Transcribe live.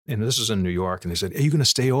And this was in New York, and they said, "Are you going to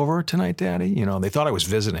stay over tonight, Daddy?" You know, they thought I was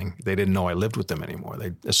visiting. They didn't know I lived with them anymore.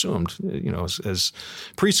 They assumed, you know, as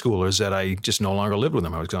preschoolers that I just no longer lived with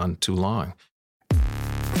them. I was gone too long.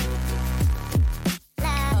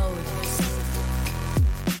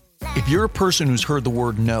 If you're a person who's heard the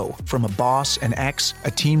word no from a boss, an ex, a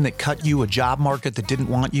team that cut you, a job market that didn't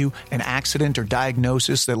want you, an accident or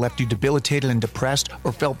diagnosis that left you debilitated and depressed,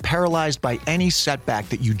 or felt paralyzed by any setback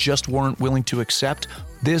that you just weren't willing to accept,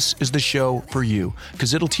 this is the show for you,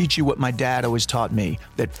 because it'll teach you what my dad always taught me,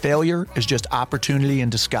 that failure is just opportunity in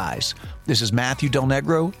disguise. This is Matthew Del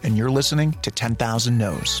Negro, and you're listening to 10,000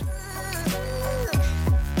 No's.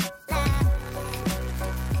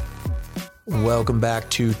 Welcome back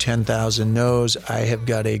to 10,000 No's. I have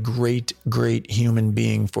got a great human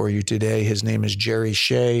being for you today. His name is Jere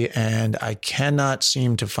Shea, and I cannot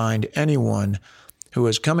seem to find anyone who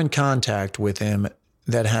has come in contact with him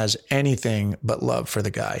that has anything but love for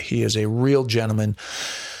the guy. He is a real gentleman.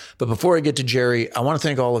 But before I get to Jere, I want to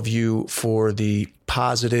thank all of you for the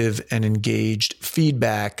positive and engaged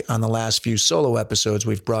feedback on the last few solo episodes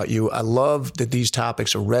we've brought you. I love that these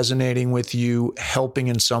topics are resonating with you, helping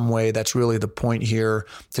in some way. That's really the point here,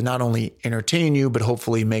 to not only entertain you, but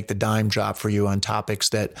hopefully make the dime drop for you on topics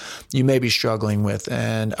that you may be struggling with.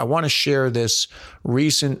 And I want to share this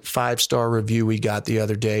recent 5-star review we got the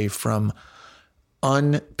other day from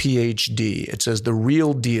UnPhD. It says, "The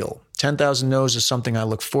real deal. 10,000 No's is something I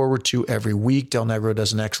look forward to every week. Del Negro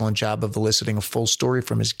does an excellent job of eliciting a full story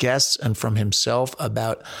from his guests and from himself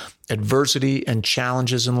about adversity and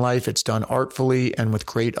challenges in life. It's done artfully and with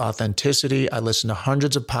great authenticity. I listen to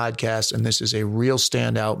hundreds of podcasts, and this is a real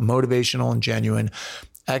standout, motivational and genuine.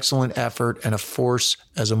 Excellent effort and a force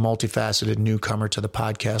as a multifaceted newcomer to the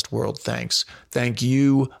podcast world. Thanks." Thank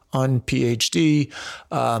you, UnPhD.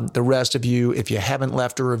 The rest of you, if you haven't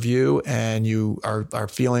left a review and you are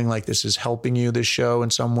feeling like this is helping you, this show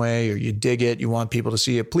in some way, or you dig it, you want people to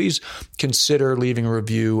see it, please consider leaving a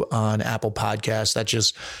review on Apple Podcasts. That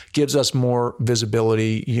just gives us more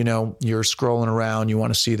visibility. You know, you're scrolling around, you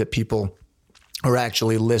want to see that people are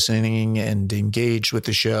actually listening and engaged with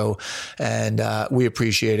the show. And we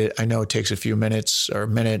appreciate it. I know it takes a few minutes or a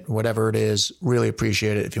minute, whatever it is. Really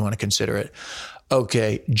appreciate it if you want to consider it.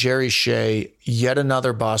 Okay, Jere Shea, yet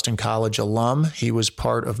another Boston College alum. He was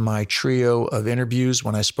part of my trio of interviews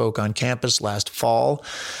when I spoke on campus last fall.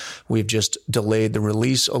 We've just delayed the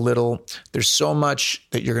release a little. There's so much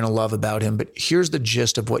that you're going to love about him, but here's the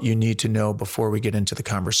gist of what you need to know before we get into the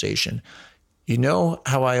conversation. You know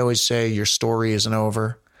how I always say your story isn't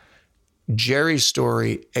over? Jere's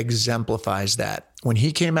story exemplifies that. When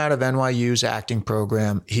he came out of NYU's acting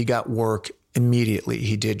program, he got work immediately.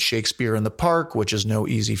 He did Shakespeare in the Park, which is no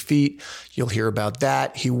easy feat. You'll hear about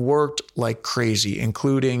that. He worked like crazy,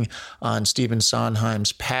 including on Stephen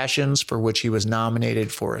Sondheim's Passions, for which he was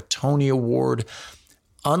nominated for a Tony Award.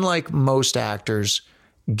 Unlike most actors,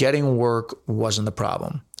 getting work wasn't the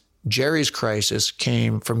problem. Jere's crisis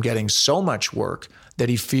came from getting so much work that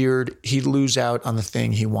he feared he'd lose out on the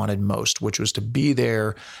thing he wanted most, which was to be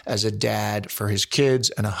there as a dad for his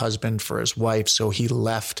kids and a husband for his wife. So he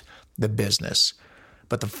left the business.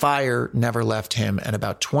 But the fire never left him. And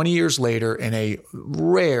about 20 years later, in a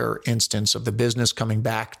rare instance of the business coming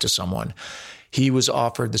back to someone, he was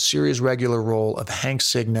offered the series regular role of Hank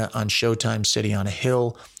Signa on Showtime's City on a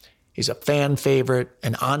Hill. He's a fan favorite,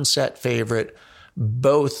 an on-set favorite.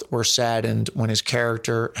 Both were saddened when his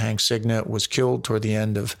character, Hank Signa, was killed toward the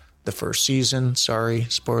end of the first season. Sorry,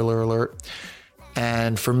 spoiler alert.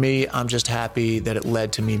 And for me, I'm just happy that it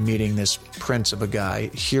led to me meeting this prince of a guy.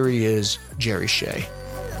 Here he is, Jere Shea.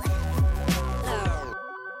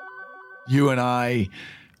 You and I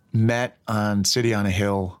met on City on a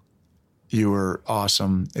Hill. You were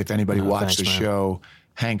awesome. If anybody watched the show,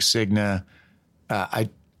 Hank Signa, I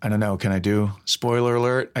don't know. Can I do spoiler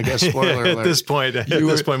alert? I guess spoiler alert. At this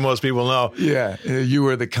point, most people know. Yeah, you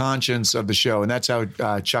were the conscience of the show, and that's how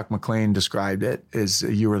Chuck McLean described it. Is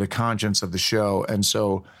you were the conscience of the show, and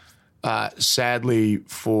so sadly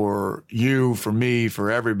for you, for me, for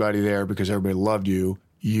everybody there, because everybody loved you.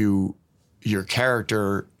 Your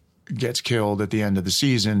character gets killed at the end of the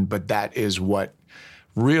season, but that is what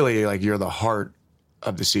really, like, you're the heart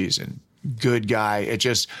of the season. Good guy.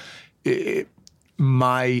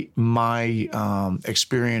 My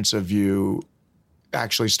experience of you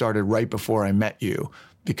actually started right before I met you,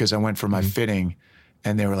 because I went for my fitting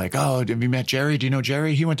and they were like, "Oh, have you met Jere? Do you know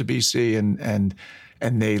Jere? He went to BC," and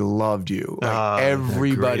they loved you. Like,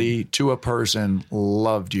 everybody to a person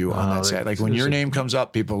loved you on that set. Like, when your name comes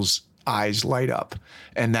up, people's eyes light up.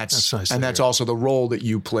 And that's nice, and that's also the role that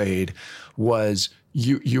you played. Was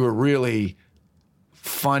you were really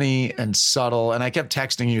funny and subtle. And I kept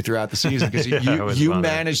texting you throughout the season because you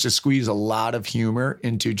managed to squeeze a lot of humor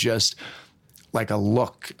into just like a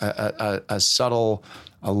look, a subtle,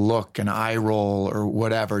 a look, an eye roll or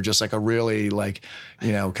whatever, just like a really like,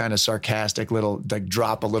 kind of sarcastic little, like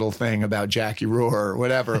drop a little thing about Jackie Rohr or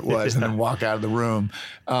whatever it was, and then walk out of the room.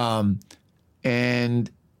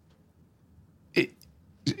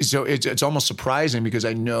 So it's almost surprising because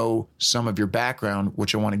I know some of your background,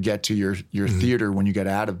 which I want to get to your theater when you get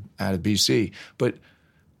out of BC. But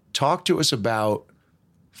talk to us about,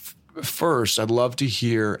 first, I'd love to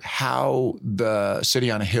hear how the City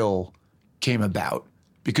on a Hill came about.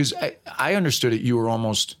 Because I understood it, you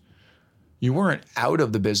weren't out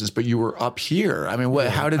of the business, but you were up here. I mean,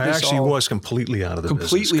 how did this? I actually was completely out of the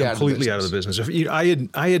business. Completely out of the business.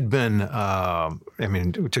 I had been.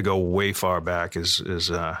 To go way far back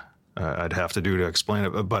is I'd have to do to explain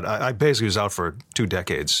it. But I basically was out for 2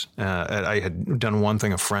 decades. I had done one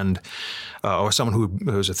thing. A friend or someone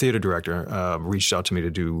who was a theater director reached out to me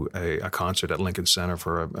to do a concert at Lincoln Center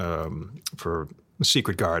for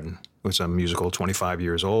Secret Garden. It was a musical 25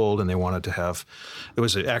 years old, and they wanted to have, it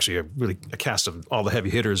was actually a cast of all the heavy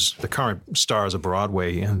hitters, the current stars of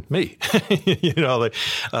Broadway, and me.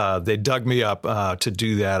 They dug me up to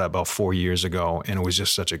do that about 4 years ago, and it was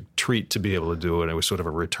just such a treat to be able to do it. It was sort of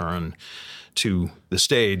a return to the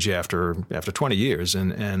stage after 20 years,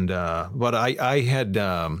 but I had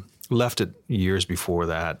left it years before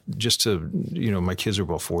that, just to, my kids were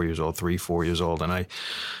about 4 years old, 4 years old. And I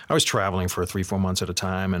was traveling for 3-4 months at a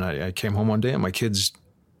time. And I came home one day and my kids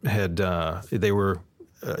had, they were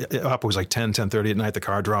up. It was like 10:30 at night. The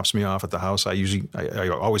car drops me off at the house. I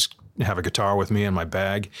always have a guitar with me in my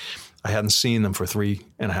bag. I hadn't seen them for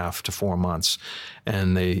 3.5 to 4 months.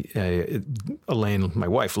 And Elaine, my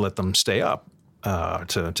wife, let them stay up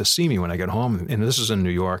to see me when I got home. And this is in New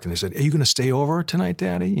York. And they said, "Are you going to stay over tonight,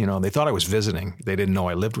 Daddy?" They thought I was visiting. They didn't know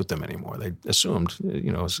I lived with them anymore. They assumed,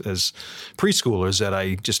 as preschoolers, that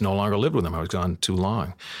I just no longer lived with them. I was gone too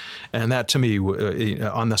long. And that, to me,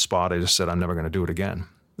 on the spot, I just said, I'm never going to do it again.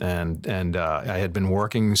 And I had been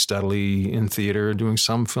working steadily in theater, doing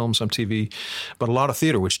some film, some TV, but a lot of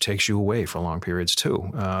theater, which takes you away for long periods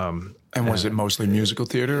too. And was it mostly musical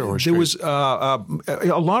theater, or straight? There was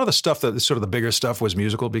a lot of the stuff that sort of the bigger stuff was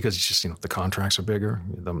musical because it's just the contracts are bigger,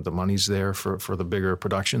 the money's there for the bigger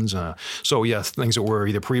productions. So yes, things that were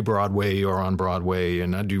either pre-Broadway or on Broadway,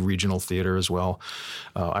 and I do regional theater as well.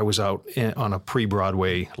 I was out on a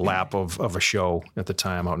pre-Broadway lap of a show at the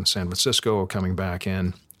time out in San Francisco, coming back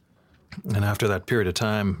in. And after that period of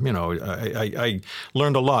time, I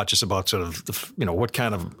learned a lot just about sort of, what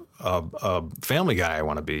kind of a family guy I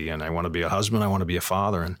want to be. And I want to be a husband. I want to be a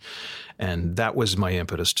father. And that was my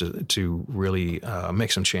impetus to really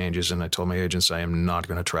make some changes. And I told my agents I am not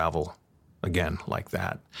going to travel again like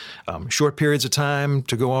that. Short periods of time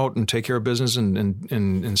to go out and take care of business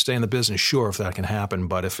and stay in the business, sure, if that can happen.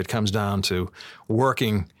 But if it comes down to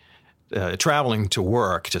working, traveling to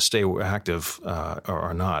work to stay active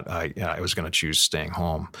or not, I was going to choose staying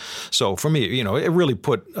home. So for me, it really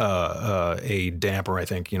put a damper. I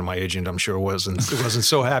think my agent, I'm sure, wasn't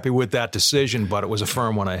so happy with that decision, but it was a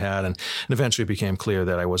firm one I had, and eventually it became clear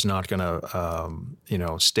that I was not going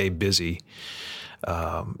to stay busy,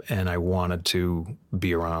 and I wanted to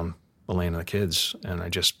be around Elaine and the kids, and I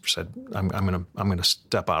just said, I'm gonna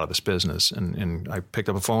step out of this business. And I picked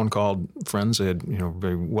up a phone, called friends. I had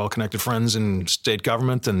very well connected friends in state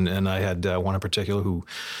government, and I had one in particular who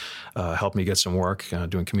helped me get some work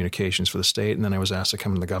doing communications for the state. And then I was asked to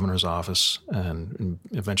come to the governor's office, and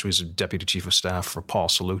eventually was a deputy chief of staff for Paul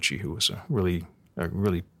Cellucci, who was a really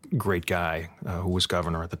great guy who was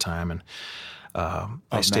governor at the time. And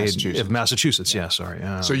I stayed in Massachusetts. Yeah, sorry.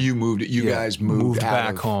 So you moved. You guys moved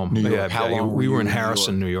back home. New York. Yeah, How long? We were in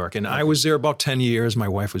Harrison, New York, and I was there about 10 years. My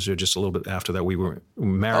wife was there just a little bit after that. We were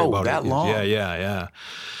married about that 8 long. years. Yeah.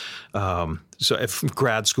 So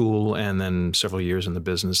grad school, and then several years in the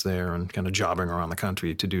business there, and kind of jobbing around the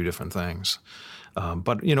country to do different things.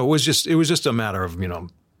 But it was just a matter of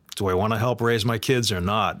do I want to help raise my kids or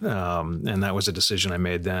not? And that was a decision I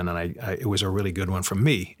made then, and it was a really good one for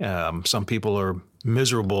me. Some people are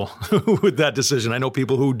miserable with that decision. I know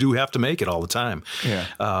people who do have to make it all the time. Yeah.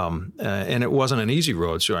 And it wasn't an easy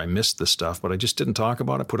road. Sure, I missed the stuff, but I just didn't talk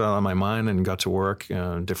about it, put it on my mind, and got to work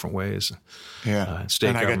in different ways. Yeah.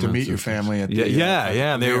 And I got to meet your family at the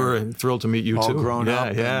Yeah. They were thrilled to meet you all too. Grown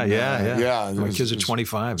up. Yeah. My kids are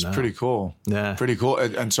 25 now. It's pretty cool. Yeah. Pretty cool.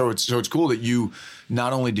 And so it's cool that you,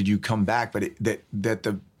 not only did you come back, but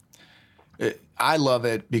I love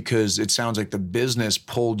it because it sounds like the business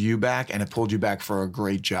pulled you back, and it pulled you back for a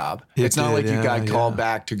great job. It's not like you got called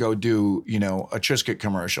back to go do, a Triscuit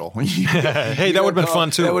commercial. Hey, that would have been fun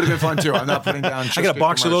too. That would have been fun too. I'm not putting down Triscuit I got a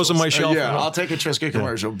box of those on my shelf. I'll take a Triscuit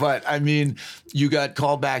commercial. But I mean, you got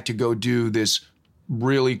called back to go do this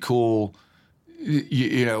really cool,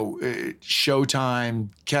 Showtime,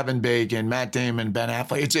 Kevin Bacon, Matt Damon, Ben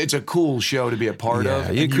Affleck. It's a cool show to be a part of.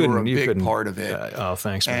 And you were a big part of it.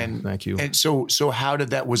 Thanks, man. Thank you. And so how did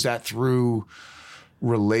that? Was that through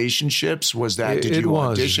relationships? Was that? Did you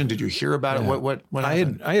audition? Did you hear about it? What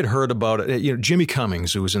happened? I had heard about it. Jimmy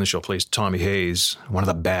Cummings, who was in the show, plays Tommy Hayes, one of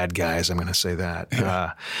the bad guys. I'm going to say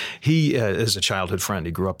that. He is a childhood friend.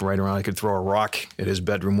 He grew up right around. I could throw a rock at his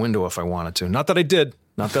bedroom window if I wanted to. Not that I did.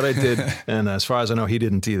 And as far as I know, he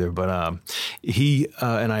didn't either. But he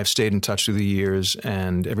and I have stayed in touch through the years,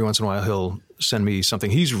 and every once in a while he'll send me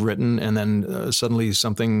something he's written, and then suddenly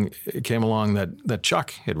something came along that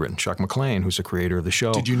Chuck had written, Chuck McLean, who's the creator of the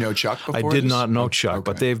show. Did you know Chuck before? I did not know Chuck,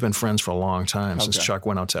 but they've been friends for a long time since Chuck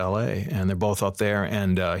went out to L.A., and they're both out there,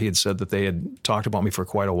 and he had said that they had talked about me for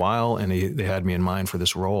quite a while, and they had me in mind for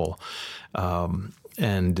this role.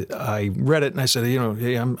 And I read it and I said,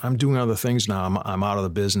 hey, I'm doing other things now. I'm out of the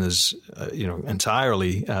business,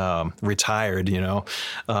 entirely retired,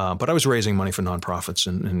 but I was raising money for nonprofits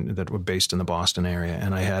and that were based in the Boston area.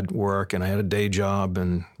 And I had work and I had a day job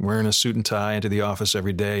and wearing a suit and tie into the office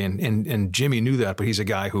every day. And Jimmy knew that, but he's a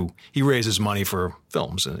guy who he raises money for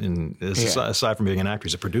films. And aside from being an actor,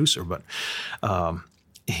 he's a producer. But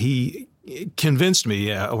he convinced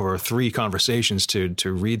me over 3 conversations to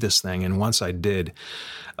read this thing, and once I did,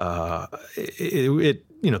 the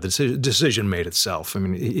decision made itself. I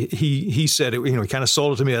mean, he said it. He kind of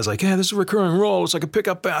sold it to me as like, yeah, this is a recurring role. It's like a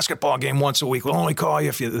pickup basketball game once a week. We'll only call you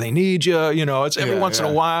if they need you. It's every once in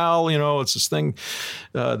a while. It's this thing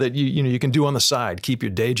that you can do on the side, keep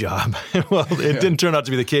your day job. Well, it didn't turn out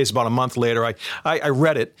to be the case. About a month later, I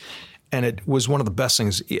read it. And it was one of the best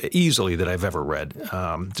things easily that I've ever read,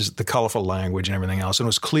 just the colorful language and everything else. And it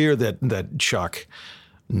was clear that Chuck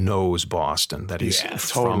knows Boston, that he's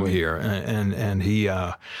from here. And he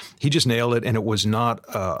just nailed it. And it was not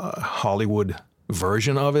a Hollywood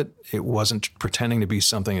version of it. It wasn't pretending to be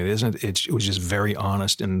something it isn't. It was just very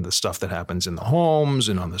honest in the stuff that happens in the homes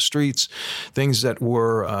and on the streets, things that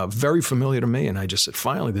were very familiar to me. And I just said,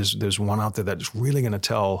 finally, there's one out there that's really going to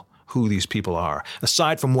tell who these people are,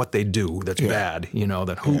 aside from what they do that's bad,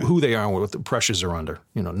 who they are and what the pressures they're under,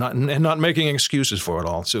 not making excuses for it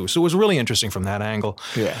all too. So it was really interesting from that angle.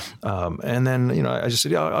 Yeah. And then, I just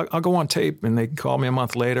said, I'll go on tape. And they called me a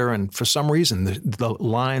month later. And for some reason, the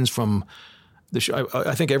lines from the show,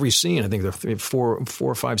 I think every scene, I think there are 4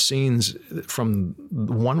 or 5 scenes from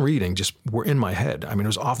one reading just were in my head. I mean, it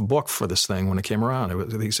was off book for this thing when it came around.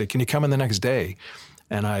 They say, can you come in the next day?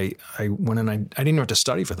 And I went in, I didn't even have to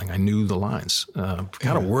study for the thing. I knew the lines,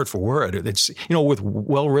 kind of word for word. It's, with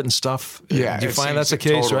well-written stuff, do you find that's the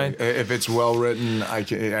case, right? If it's well-written, I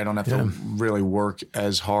don't have to really work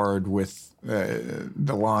as hard with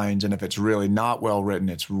the lines. And if it's really not well-written,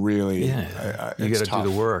 it's really, you got to do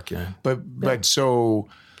the work, But so...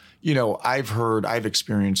 I've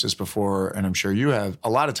experienced this before, and I'm sure you have.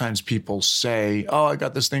 A lot of times people say, oh, I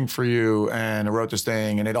got this thing for you, and I wrote this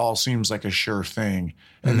thing, and it all seems like a sure thing.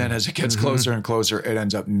 And then as it gets closer and closer, it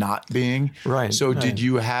ends up not being. Right. So did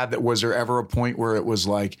you have that? Was there ever a point where it was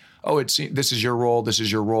like, oh, this is your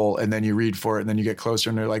role, and then you read for it, and then you get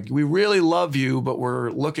closer, and they're like, we really love you, but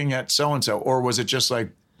we're looking at so-and-so? Or was it just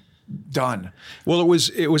like, done? Well, it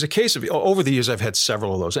was a case of, over the years, I've had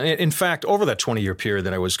several of those. And in fact, over that 20-year period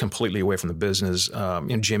that I was completely away from the business,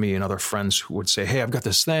 Jimmy and other friends who would say, hey, I've got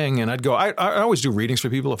this thing. And I'd go, I always do readings for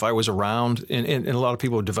people if I was around. And a lot of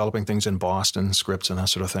people were developing things in Boston, scripts and that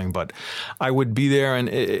sort of thing. But I would be there and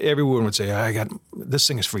everyone would say, this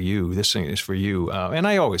thing is for you. This thing is for you. And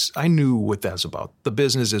I knew what that's about. The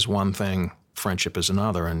business is one thing. Friendship is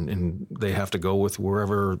another, and they have to go with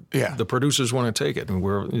wherever the producers want to take it. And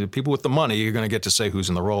where people with the money, you're going to get to say who's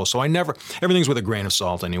in the role. So everything's with a grain of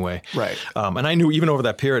salt anyway. Right. And I knew even over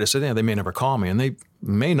that period, I said, they may never call me, and they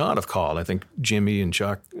may not have called. I think Jimmy and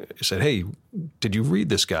Chuck said, hey, did you read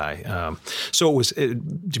this guy? So to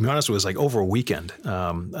be honest, it was like over a weekend.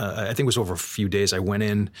 I think it was over a few days. I went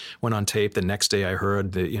on tape. The next day I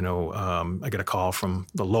heard that, I got a call from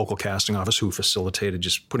the local casting office who facilitated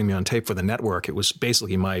just putting me on tape for the network. It was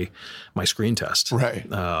basically my screen test.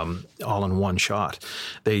 Right. All in one shot.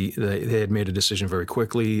 They had made a decision very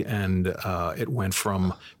quickly, and it went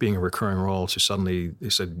from being a recurring role to suddenly they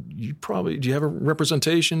said, do you have a representation?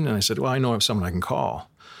 And I said, well, I know of someone I can call.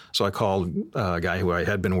 So I called a guy who I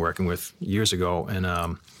had been working with years ago, and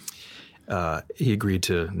he agreed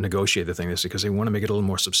to negotiate the thing because they want to make it a little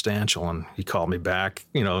more substantial. And he called me back.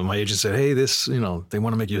 My agent said, "Hey, they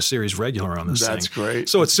want to make you a series regular on this thing." That's great.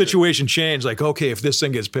 So it's situation changed. Like, okay, if this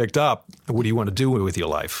thing gets picked up, what do you want to do with your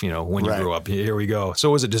life? When you grow up, here we go. So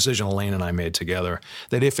it was a decision Elaine and I made together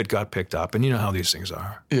that if it got picked up, and you know how these things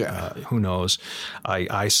are. Yeah. Who knows?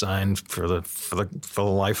 I signed for the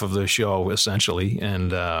life of the show essentially,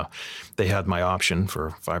 and they had my option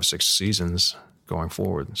for 5-6 seasons going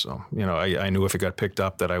forward. So, I knew if it got picked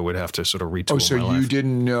up that I would have to sort of retool so my life. You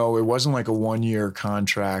didn't know, it wasn't like a 1-year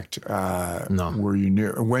contract No. where you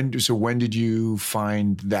knew. When did you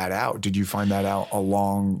find that out? Did you find that out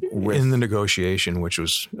along with? In the negotiation, which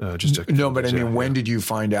was just a... No, but I mean, when did you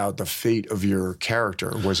find out the fate of your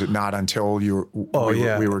character? Was it not until we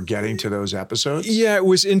were getting to those episodes? Yeah, it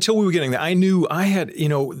was until we were getting there. I knew I had,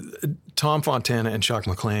 Tom Fontana and Chuck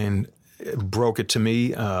McLean broke it to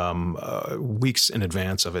me weeks in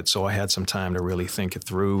advance of it, so I had some time to really think it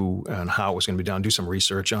through and how it was going to be done, do some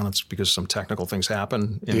research on it because some technical things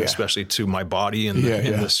happen, especially to my body in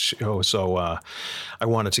this show. So I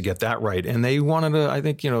wanted to get that right, and they wanted to. I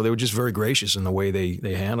think they were just very gracious in the way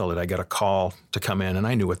they handled it. I got a call to come in, and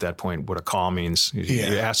I knew at that point what a call means.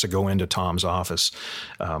 You asked to go into Tom's office.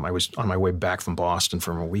 I was on my way back from Boston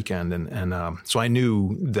from a weekend, and so I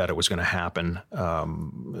knew that it was going to happen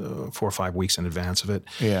 4 or 5 weeks in advance of it,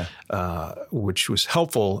 which was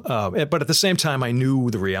helpful. But at the same time, I knew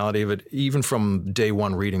the reality of it. Even from day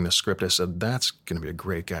one reading the script, I said, that's going to be a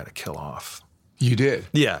great guy to kill off. You did?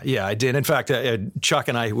 Yeah, I did. In fact, Chuck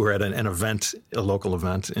and I were at an event, a local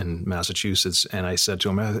event in Massachusetts, and I said to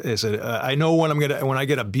him, I know when I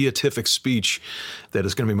get a beatific speech that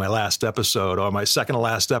it's going to be my last episode or my second to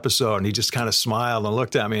last episode. And he just kind of smiled and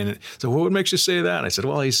looked at me and said, what makes you say that? And I said,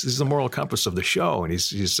 well, he's the moral compass of the show, and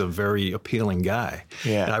he's a very appealing guy.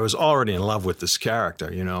 Yeah. And I was already in love with this character,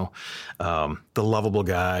 the lovable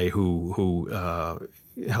guy who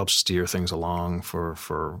helps steer things along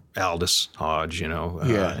for Aldous Hodge,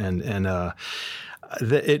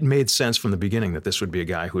 it made sense from the beginning that this would be a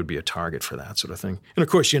guy who would be a target for that sort of thing. And of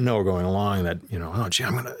course, going along that,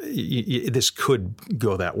 this could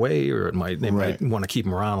go that way, or they might want to keep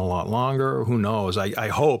him around a lot longer. Who knows? I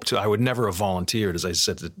hoped I would never have volunteered, as I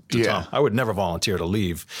said to Tom, I would never volunteer to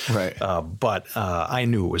leave. Right. But I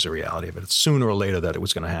knew it was a reality of it. Sooner or later that it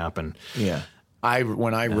was going to happen. Yeah.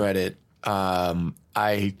 When I read it,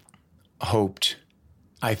 I hoped.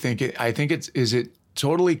 Is it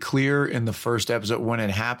totally clear in the first episode when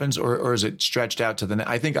it happens, or is it stretched out to the?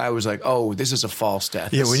 I think I was like, oh, this is a false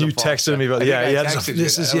death. Yeah, when you texted me about,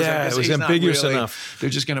 it was ambiguous enough. They're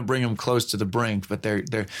just going to bring him close to the brink, but they're.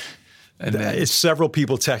 And then, several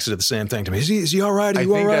people texted the same thing to me. Is he all right? I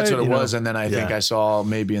think that's what it was. And then I think I saw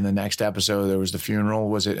maybe in the next episode there was the funeral.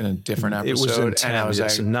 Was it in a different episode? It was in 10. And I was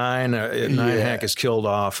like, 9 Hank is killed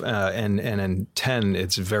off. And in 10,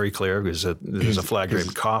 it's very clear because there's a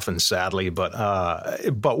flag-draped coffin, sadly. But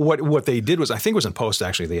what they did was, I think it was in post,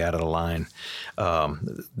 actually, they added a line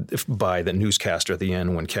by the newscaster at the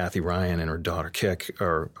end when Kathy Ryan and her daughter Kik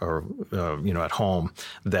are at home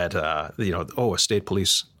that, a state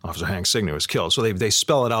police officer Hank Signer was killed. So they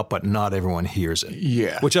spell it out, but not everyone hears it.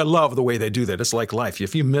 Yeah. Which I love the way they do that. It's like life.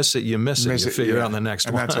 If you miss it, you miss it. You figure it out in the next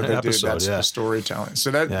and that's what they episode. Do. That's the storytelling. So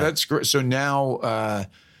that's great. So now I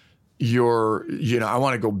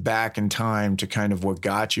want to go back in time to kind of what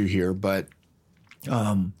got you here, but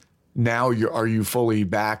now are you fully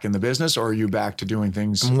back in the business, or are you back to doing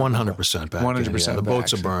things? 100% back. 100% The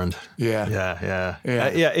boats are burned. Yeah.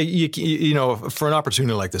 For an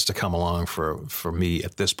opportunity like this to come along for me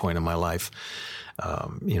at this point in my life,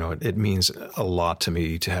 it means a lot to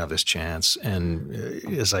me to have this chance. And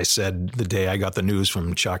as I said, the day I got the news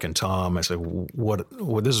from Chuck and Tom, I said, "What?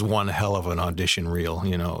 This is one hell of an audition reel."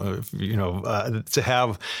 To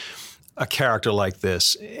have a character like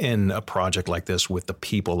this in a project like this with the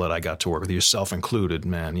people that I got to work with, yourself included,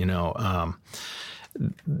 man,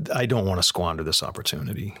 I don't want to squander this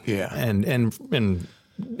opportunity. Yeah. And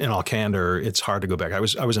in all candor, it's hard to go back. I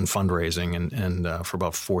was in fundraising and for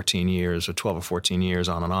about 14 years or 12 or 14 years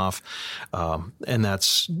on and off. And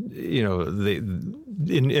that's,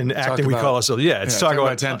 in acting, we call ourselves, it's talking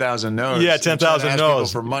about 10,000 no's. Yeah, 10,000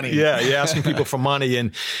 no's. For money. Yeah, you're asking people for money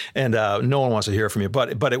and no one wants to hear from you.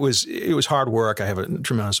 But it was hard work. I have a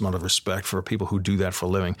tremendous amount of respect for people who do that for a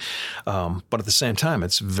living. But at the same time,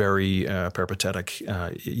 it's very peripatetic.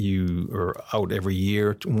 You are out every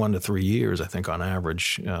year, 1 to 3 years, I think, on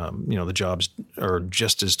average. The jobs are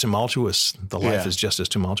just as tumultuous. The life is just as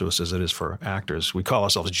tumultuous as it is for actors. We call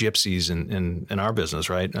ourselves gypsies in our business,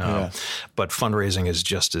 right? But fundraising is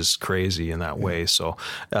just as crazy in that way. So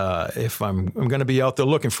if I'm going to be out there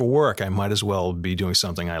looking for work, I might as well be doing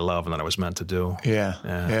something I love and that I was meant to do.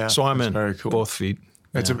 Yeah. So I'm in very cool. both feet.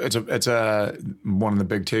 It's one of the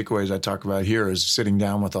big takeaways I talk about here is sitting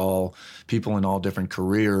down with all people in all different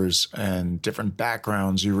careers and different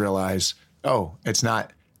backgrounds. You realize, oh, it's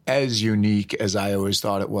not as unique as I always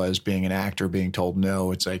thought it was. Being an actor, being told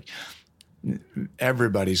no, it's like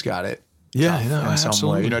everybody's got it. Yeah, in some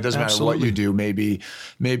absolutely. way. It doesn't matter what you do. Maybe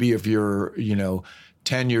if you're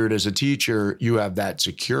tenured as a teacher, you have that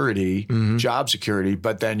security, job security,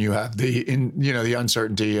 but then you have the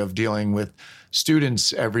uncertainty of dealing with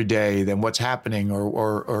students every day, then what's happening,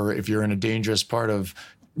 or if you're in a dangerous part of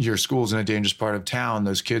your school's in a dangerous part of town,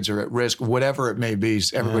 those kids are at risk, whatever it may be,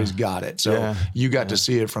 everybody's got it. So you got to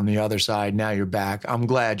see it from the other side. Now you're back. I'm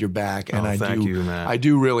glad you're back. And thank you, Matt. I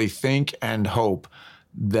do really think and hope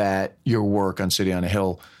that your work on City on a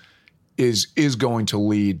Hill is going to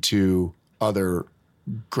lead to other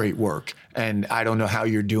great work. And I don't know how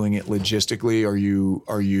you're doing it logistically. Are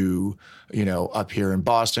you up here in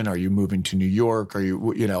Boston? Are you moving to New York? Are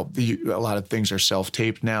you a lot of things are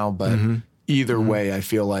self-taped now, but either way, I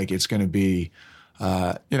feel like it's going to be,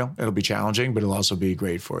 it'll be challenging, but it'll also be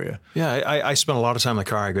great for you. Yeah, I spend a lot of time in the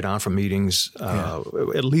car. I go down for meetings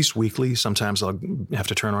at least weekly. Sometimes I'll have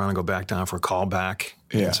to turn around and go back down for a call back.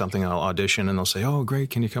 And something I'll audition and they'll say, oh, great,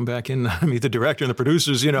 can you come back in and meet the director and the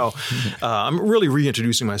producers? I'm really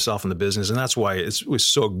reintroducing myself in the business. And that's why it was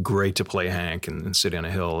so great to play Hank and City on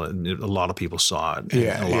a Hill. And a lot of people saw it.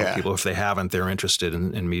 And a lot of people, if they haven't, they're interested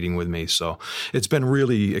in meeting with me. So it's been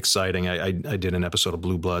really exciting. I did an episode of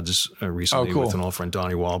Blue Bloods recently with an old friend,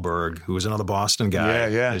 Donnie Wahlberg, who was another Boston guy,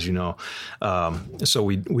 as you know. So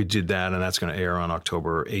we did that, and that's going to air on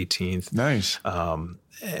October 18th. Nice.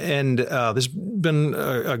 And there's been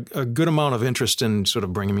a good amount of interest in sort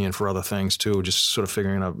of bringing me in for other things too, just sort of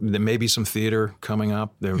figuring out there may be some theater coming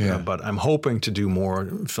up there, but I'm hoping to do more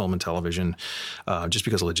film and television just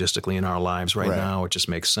because logistically in our lives right now, it just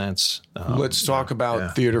makes sense. Let's talk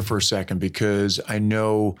about theater for a second, because I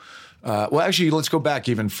know actually, let's go back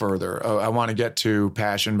even further. I want to get to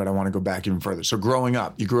passion, but I want to go back even further. So growing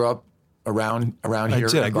up, you grew up around here?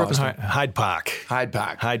 I did. I grew up in Hyde Park. Hyde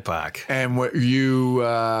Park. And were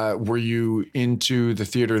you into the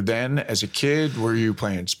theater then as a kid? Were you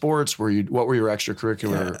playing sports? What were your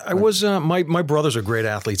extracurricular? I was. My brothers are great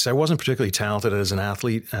athletes. I wasn't particularly talented as an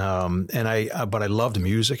athlete, but I loved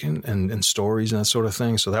music and stories and that sort of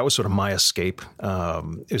thing. So that was sort of my escape.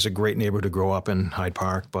 It was a great neighborhood to grow up in, Hyde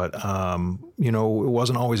Park, but it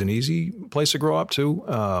wasn't always an easy place to grow up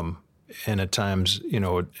too. And at times,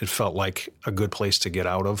 it felt like a good place to get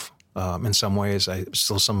out of. In some ways,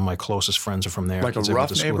 some of my closest friends are from there. Like a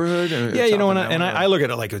rough neighborhood? Yeah, I look at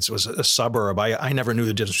it like it was a suburb. I never knew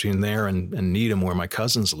the difference between there and Needham, where my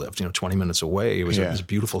cousins lived, 20 minutes away. It was a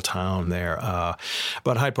beautiful town there.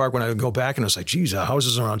 But Hyde Park, when I would go back, and it was like, geez, the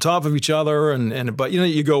houses are on top of each other. But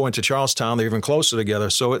you go into Charlestown, they're even closer together.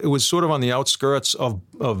 So it was sort of on the outskirts of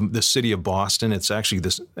the city of Boston. It's actually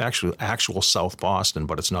this actual South Boston,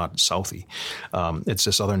 but it's not Southie. It's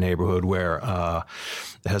this other neighborhood where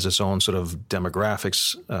it has its own sort of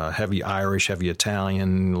demographics, heavy Irish, heavy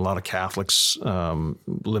Italian, a lot of Catholics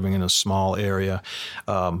living in a small area.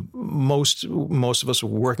 Most of us were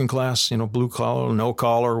working class, blue collar, no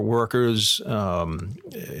collar workers.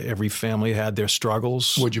 Every family had their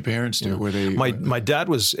struggles. What'd your parents do? Were they? My dad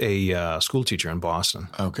was a school teacher in Boston.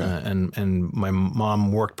 Okay. And my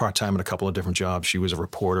mom worked part-time at a couple of different jobs. She was a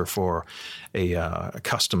reporter for a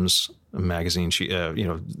customs magazine. She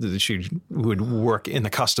would work in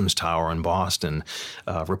the customs tower in Boston,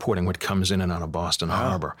 reporting what comes in and out of Boston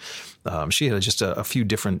Harbor. She had just a few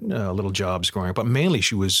different little jobs growing up, but mainly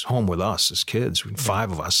she was home with us as kids.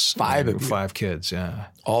 5 of us. 5 kids, yeah.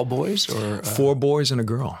 All boys or 4 boys and a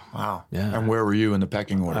girl. Wow. Yeah. And where were you in the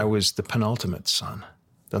pecking order? I was the penultimate son.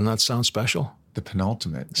 Doesn't that sound special? The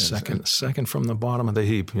penultimate. Second from the bottom of the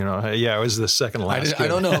heap. I was the second last. I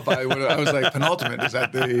don't know if I would. I was like penultimate. Is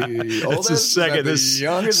that the oldest? It's the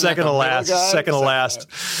youngest. Second to last. Second to last.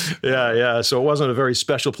 Yeah. So it wasn't a very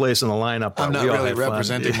special place in the lineup. I'm not really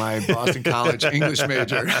representing my Boston College English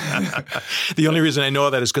major. The only reason I know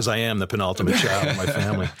that is because I am the penultimate child of my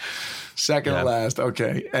family. Second to last.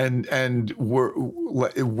 Okay. And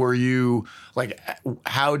were you like?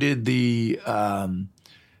 How did the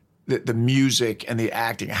music and the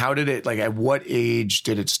acting, how did it, like, at what age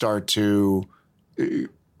did it start to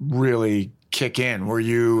really kick in? Were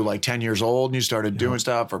you like 10 years old and you started doing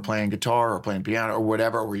stuff, or playing guitar or playing piano or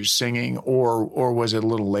whatever? Or were you singing, or was it a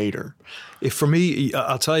little later? For me,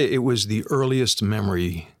 I'll tell you, it was the earliest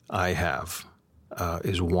memory I have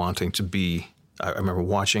is wanting to be I remember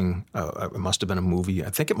watching, it must have been a movie. I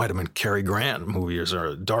think it might have been Cary Grant movie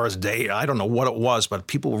or Doris Day. I don't know what it was, but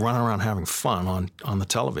people were running around having fun on the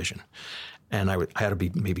television. And I had to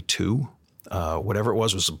be maybe 2. Whatever it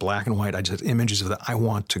was black and white. I just had images of that. I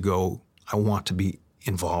want to be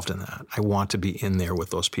involved in that. I want to be in there with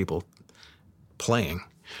those people playing.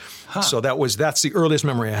 Huh. So that's the earliest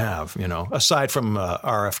memory I have, aside from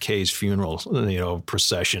RFK's funeral,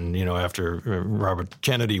 procession, after Robert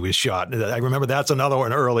Kennedy was shot. I remember that's another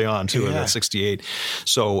one early on too, in 68.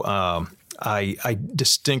 So I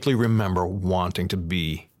distinctly remember wanting to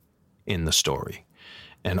be in the story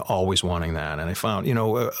and always wanting that. And I found,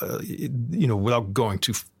 without going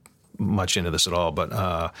too much into this at all, but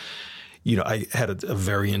I had a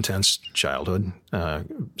very intense childhood,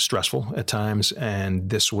 stressful at times, and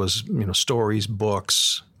this was, stories,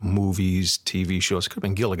 books, movies, TV shows. It could have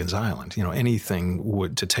been Gilligan's Island.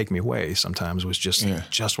 Anything to take me away sometimes was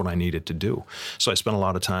just what I needed to do. So I spent a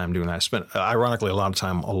lot of time doing that. I spent, ironically, a lot of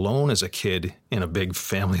time alone as a kid in a big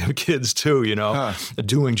family of kids too,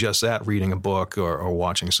 doing just that, reading a book or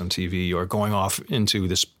watching some TV or going off into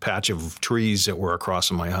this patch of trees that were across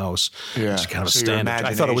from my house. Yeah. Just kind of standing.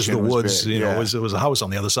 I thought it was the woods, it was a house on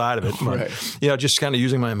the other side of it. But, just kind of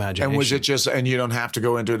using my imagination. And was it just, and you don't have to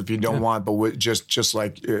go into it if you don't want, but just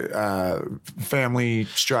like family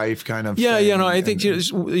strife kind of thing? I think it's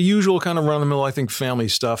the usual kind of run-of-the-mill, I think, family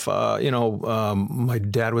stuff. My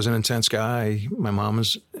dad was an intense guy. My mom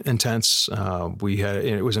was intense.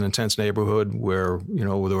 It was an intense neighborhood where,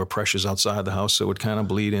 there were pressures outside the house that would kind of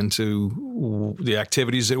bleed into the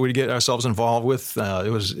activities that we'd get ourselves involved with. It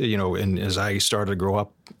was, and as I started to grow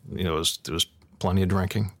up, there was plenty of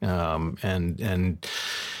drinking, and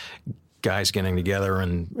guys getting together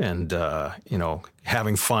and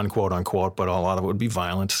having fun, quote unquote, but a lot of it would be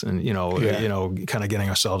violent and, kind of getting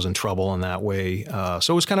ourselves in trouble in that way.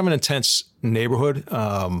 So it was kind of an intense neighborhood,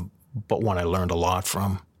 but one I learned a lot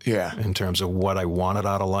from. Yeah, in terms of what I wanted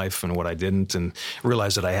out of life and what I didn't, and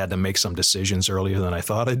realized that I had to make some decisions earlier than I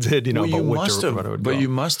thought I did. You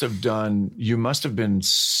must have been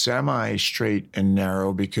semi-straight and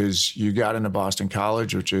narrow because you got into Boston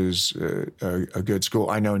College, which is a good school.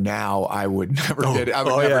 I know now I would never get it.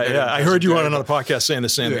 I heard you on another podcast saying the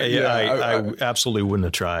same thing. I absolutely wouldn't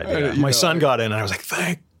have tried. My son got in, and I was like,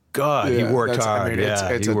 thank God, he worked hard.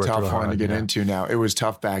 It's a tough one to get into now. It was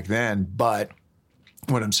tough back then, but.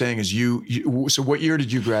 What I'm saying is so what year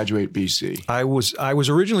did you graduate BC? I was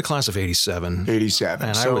originally class of 87. 87.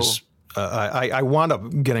 And I wound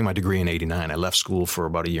up getting my degree in 89. I left school for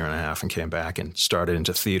about a year and a half and came back and started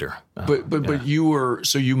into theater. But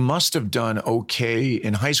you must have done okay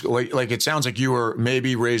in high school. Like it sounds like you were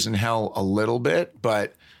maybe raising hell a little bit,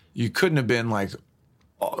 but you couldn't have been like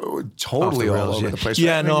totally all over the place.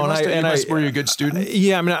 Yeah, were you a good student?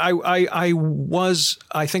 I was.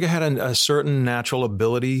 I think I had a certain natural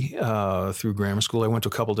ability through grammar school. I went to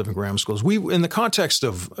a couple different grammar schools. In the context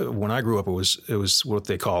of when I grew up, it was what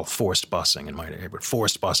they call forced busing in my neighborhood.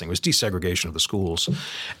 Forced busing. It was desegregation of the schools,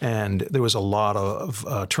 and there was a lot of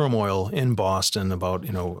turmoil in Boston about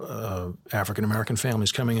African American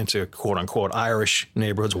families coming into quote unquote Irish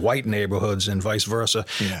neighborhoods, white neighborhoods, and vice versa.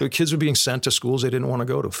 Yeah. The kids were being sent to schools they didn't want to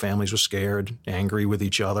go to. Families were scared, angry with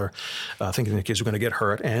each other, thinking the kids were going to get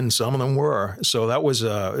hurt, and some of them were. So that was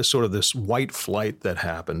sort of this white flight that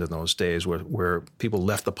happened in those days where people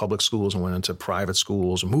left the public schools and went into private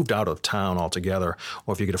schools, moved out of town altogether,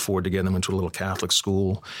 or if you could afford to get them into a little Catholic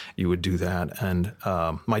school, you would do that. And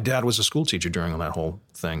my dad was a school teacher during that whole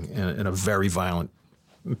thing in a very violent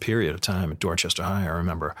period of time at Dorchester High, I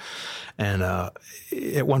remember. And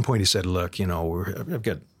at one point he said, look, I've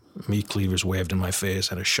got meat cleavers waved in my face,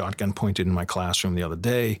 had a shotgun pointed in my classroom the other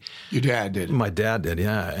day. Your dad did? My dad did,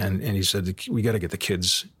 yeah. And he said, we got to get the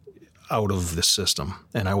kids out of the system.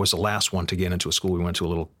 And I was the last one to get into a school. We went to a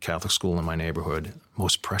little Catholic school in my neighborhood,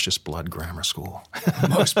 Most Precious Blood Grammar School.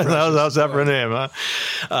 Most Precious. How's that for a name, huh?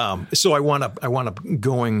 So I wound up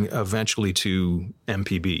going eventually to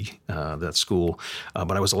MPB, that school,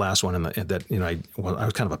 but I was the last one I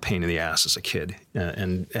was kind of a pain in the ass as a kid,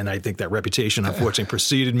 and I think that reputation unfortunately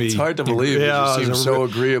preceded me. It's hard to believe. You seem so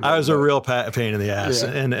agreeable. I was a real pain in the ass,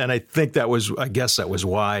 and I think I guess that was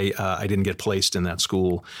why I didn't get placed in that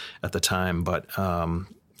school at the time, but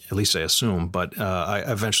at least I assume. But I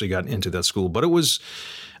eventually got into that school. But it was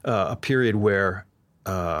a period where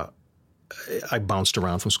I bounced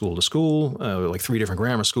around from school to school, like 3 different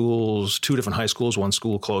grammar schools, 2 different high schools. One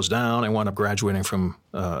school closed down. I wound up graduating from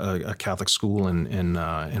a Catholic school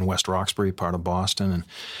in West Roxbury, part of Boston,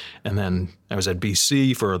 and then I was at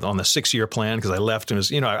BC on the 6-year plan because I left and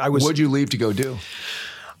was. What'd you leave to go do?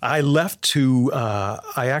 I left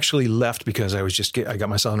I actually left because I got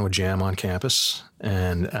myself into a jam on campus,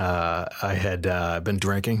 and I had been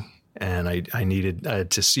drinking, and I needed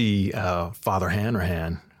to see Father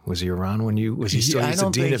Hanrahan. Was he around when was he still the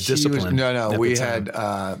dean of discipline? No, we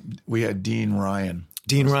had Dean Ryan.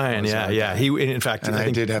 Dean Ryan, yeah. He, in fact, and I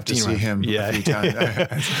did have to see him a few times.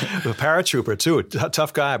 A paratrooper too, a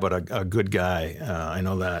tough guy, but a good guy. I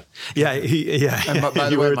know that. Yeah, And by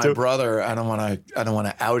the way, my brother, I don't want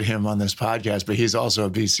to out him on this podcast, but he's also a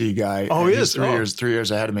BC guy. Oh, he is. 3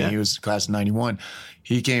 years ahead of me. Yeah. He was class of '91.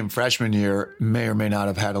 He came freshman year, may or may not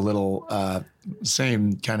have had a little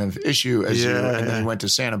same kind of issue as you. And then he went to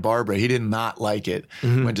Santa Barbara. He did not like it.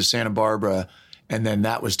 Mm-hmm. Went to Santa Barbara. And then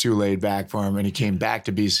that was too laid back for him. And he came back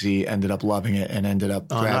to BC, ended up loving it, and ended up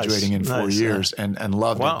graduating in 4 years and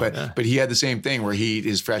loved it. But he had the same thing where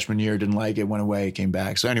his freshman year didn't like it, went away, came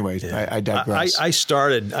back. So anyway, I digress. I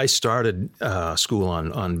started school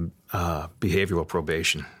on behavioral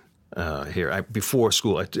probation. Here, before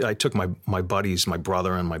school, I took my buddies, my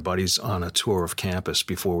brother and my buddies, on a tour of campus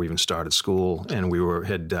before we even started school, and we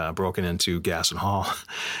had broken into Gasson Hall,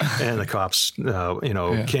 and the cops,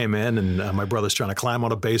 came in, and my brother's trying to climb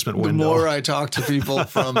out a basement window. The more I talk to people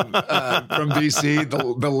from BC,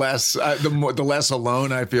 the less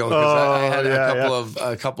alone I feel, because I had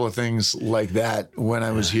a couple of things like that when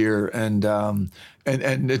I was here, and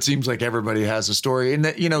it seems like everybody has a story, and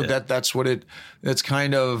that that's what that's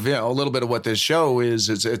kind of a little bit of what this show is.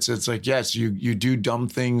 It's like, yes, you do dumb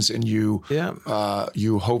things, and you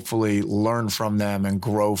hopefully learn from them and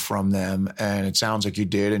grow from them, and it sounds like you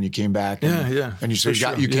did, and you came back, and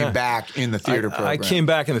you came back in the theater program. I came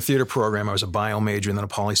back in the theater program. I was a bio major and then a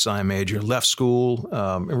poli-sci major. Left school,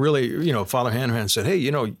 and really, Father Hanrahan said, "Hey,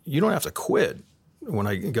 you don't have to quit." When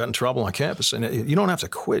I got in trouble on campus, and you don't have to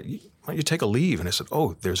quit. Why don't you take a leave? And I said,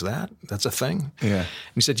 "Oh, there's that. That's a thing." Yeah. And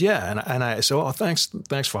he said, "Yeah." And I said, "Oh, thanks,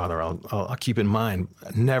 Father. I'll keep in mind.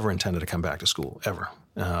 I never intended to come back to school ever."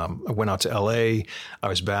 I went out to L.A. I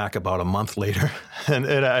was back about a month later, and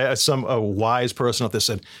a wise person out there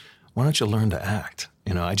said, "Why don't you learn to act?"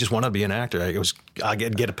 I just wanted to be an actor. I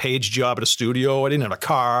get a page job at a studio. I didn't have a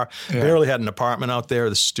car. Barely had an apartment out there,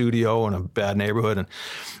 the studio in a bad neighborhood. And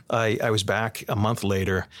I was back a month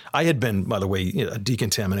later. I had been, by the way, a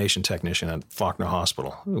decontamination technician at Faulkner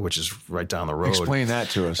Hospital, which is right down the road. Explain that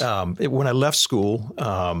to us. When I left school,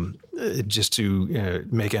 just to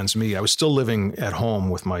make ends meet, I was still living at home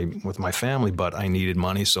with my family, but I needed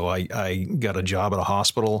money, so I got a job at a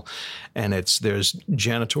hospital, and there's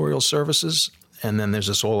janitorial services. And then there's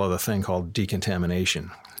this whole other thing called decontamination.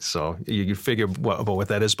 So you figure about what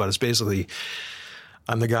that is, but it's basically,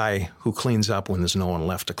 I'm the guy who cleans up when there's no one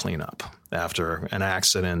left to clean up after an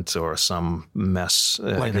accident or some mess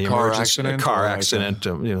like in the car emergency. Accident, a car accident.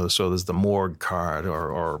 So there's the morgue card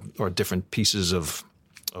or different pieces of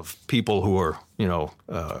people who are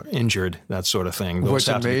injured, that sort of thing. Those What's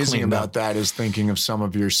amazing about that is thinking of some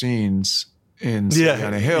of your scenes in City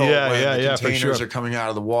on a Hill, when the containers are coming out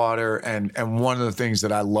of the water, and one of the things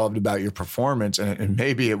that I loved about your performance, and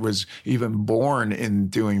maybe it was even born in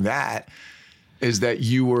doing that, is that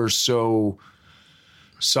you were so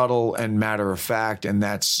subtle and matter of fact, and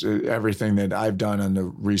that's everything that I've done on the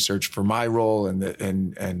research for my role and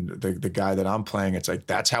the guy that I'm playing. It's like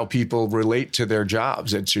that's how people relate to their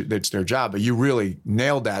jobs. It's their job, but you really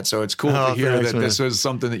nailed that. So it's cool to hear that this was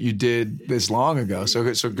something that you did this long ago.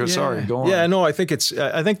 So sorry, go on. Yeah, no, I think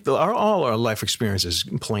all our life experiences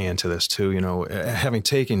play into this too. Having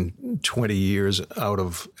taken 20 years out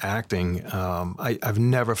of acting, I've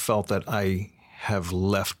never felt that I have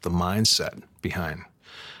left the mindset behind.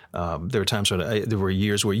 There were times when there were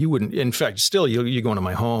years where you wouldn't, in fact, still you go into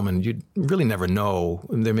my home and you'd really never know.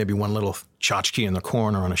 There may be one little tchotchke in the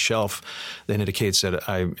corner on a shelf that indicates that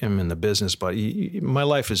I am in the business, but my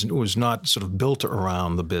life was not sort of built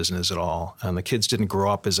around the business at all. And the kids didn't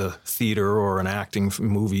grow up as a theater or an acting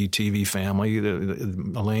movie, TV family.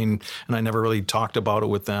 Elaine and I never really talked about it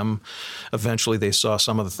with them. Eventually they saw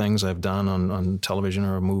some of the things I've done on television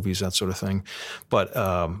or movies, that sort of thing.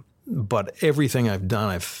 But everything I've done,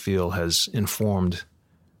 I feel, has informed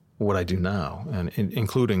what I do now, and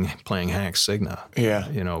including playing Hank Cigna. Yeah,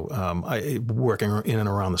 I working in and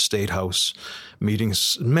around the State House,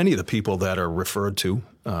 meetings. Many of the people that are referred to,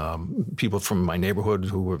 people from my neighborhood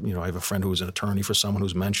who were, I have a friend who was an attorney for someone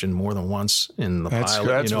who's mentioned more than once in the pilot.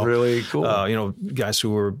 That's really cool. Guys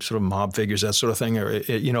who were sort of mob figures, that sort of thing.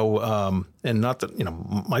 And not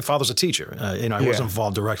that my father's a teacher. I wasn't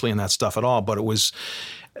involved directly in that stuff at all, but it was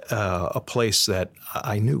a place that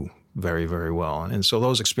I knew very, very well. And so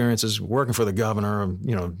those experiences, working for the governor,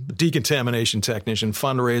 decontamination technician,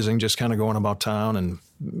 fundraising, just kind of going about town and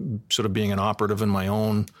sort of being an operative in my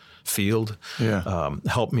own field,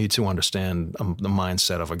 helped me to understand the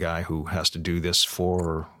mindset of a guy who has to do this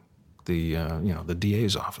for the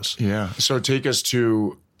DA's office. Yeah. So take us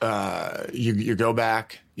to you go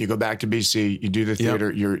back to BC, you do the theater,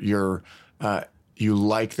 you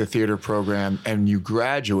like the theater program, and you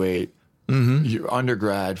graduate. Your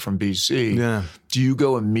undergrad from BC. Yeah. Do you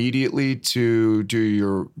go immediately to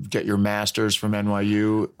get your master's from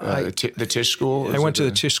NYU, the Tisch School? I went to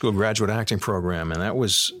the Tisch School graduate acting program, and that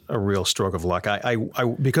was a real stroke of luck.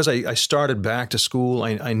 Because I started back to school,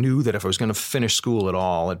 I knew that if I was going to finish school at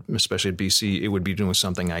all, especially at BC, it would be doing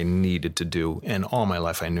something I needed to do. And all my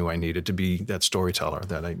life, I knew I needed to be that storyteller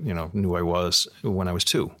that I knew I was when I was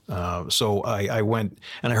 2. So I went,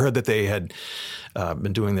 and I heard that they had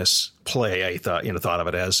been doing this play. I thought of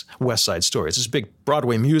it as West Side Story. It's this big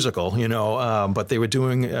Broadway musical, but they were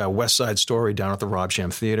doing West Side Story down at the Rob Sham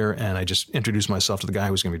Theater, and I just introduced myself to the guy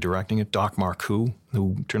who was going to be directing it, Doc Marcoux,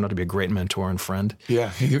 who turned out to be a great mentor and friend. Yeah,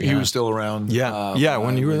 he was still around. Yeah,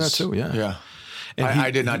 when you were there too. Yeah. And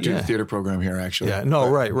I did not do the theater program here, actually. Yeah, no,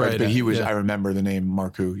 right. But he was. I remember the name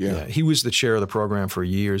Marcoux. Yeah, he was the chair of the program for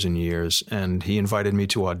years and years, and he invited me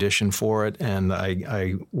to audition for it, and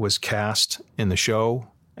I was cast in the show,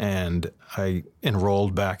 and I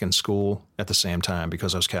enrolled back in school at the same time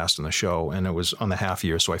because I was cast in the show, and it was on the half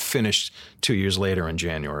year, so I finished 2 years later in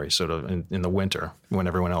January, sort of in the winter when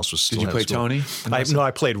everyone else was still Did you play Tony?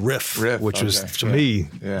 I played Riff, which was, to me,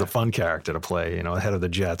 the fun character to play, head of the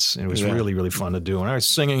Jets. And it was really, really fun to do. And I was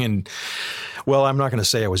singing and, well, I'm not going to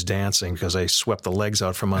say I was dancing because I swept the legs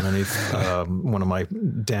out from underneath one of my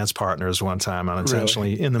dance partners one time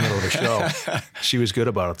unintentionally in the middle of the show. She was good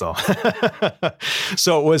about it, though.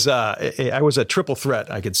 So it was, I was a triple threat.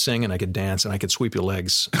 I could sing and I could dance and I could sweep your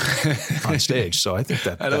legs on stage. So I think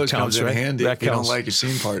that always counts, comes in right? handy. That you don't like a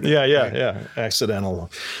scene partner. Yeah. Accidental.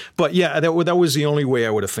 But yeah, that was the only way I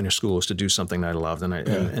would have finished school, was to do something that I loved.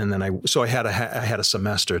 And then I had a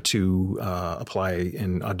semester to apply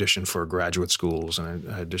and audition for graduate schools, and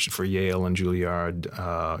I auditioned for Yale and Juilliard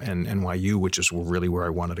and NYU, which is really where I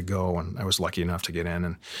wanted to go. And I was lucky enough to get in.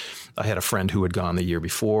 And I had a friend who had gone the year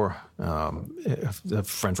before, a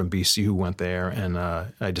friend from BC who went there, and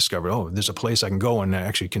I discovered, there's a place I can go and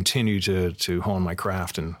actually continue to hone my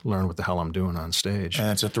craft and learn what the hell I'm doing on stage. And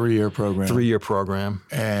it's a 3-year program. 3-year program.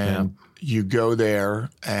 And you go there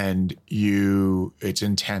and it's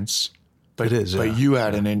intense. But it is. But you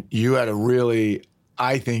had a really,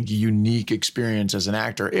 I think, unique experience as an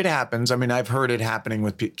actor. It happens. I mean, I've heard it happening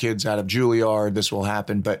with kids out of Juilliard. This will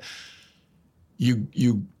happen. But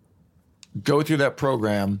you go through that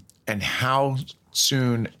program, and how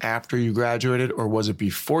soon after you graduated, or was it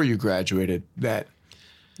before you graduated, that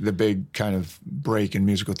the big kind of break in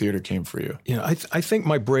musical theater came for you? I think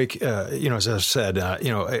my break, as I said,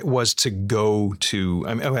 it was to go to,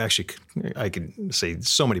 I could say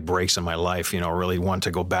so many breaks in my life, really want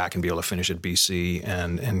to go back and be able to finish at BC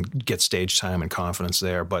and get stage time and confidence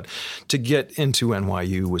there. But to get into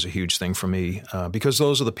NYU was a huge thing for me because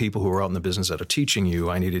those are the people who are out in the business that are teaching you.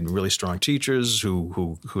 I needed really strong teachers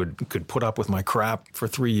who could put up with my crap for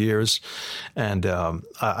 3 years. And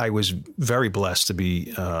I was very blessed to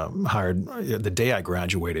be hired the day I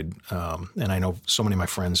graduated. And I know so many of my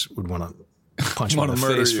friends would want to punch me in the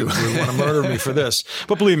face, would want to murder me for this.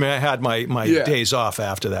 But believe me, I had my days off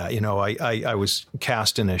after that. I was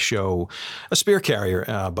cast in a show, a spear carrier,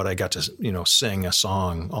 but I got to, sing a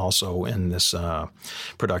song also in this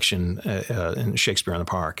production in Shakespeare in the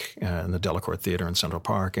Park, in the Delacorte Theater in Central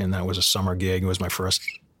Park. And that was a summer gig. It was my first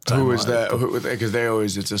Who was that?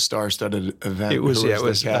 Because it's a star-studded event. It was the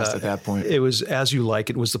cast at that point. It was As You Like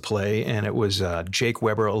It was the play, and it was Jake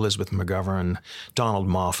Weber, Elizabeth McGovern, Donald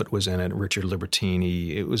Moffat was in it, Richard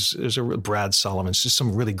Libertini. It was Brad Sullivan. It's just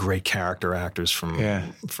some really great character actors from film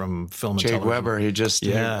and television. Jake Weber,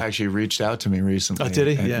 he actually reached out to me recently. Oh, did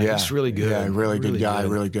he? Yeah, he's really good. Yeah, really good guy,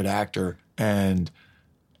 really good actor. And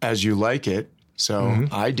As You Like It. So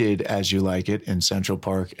I did As You Like It in Central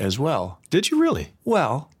Park as well. Did you really?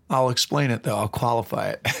 Well, I'll explain it though. I'll qualify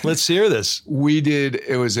it. Let's hear this. We did.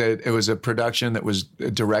 It was a production that was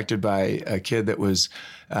directed by a kid that was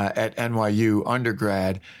at NYU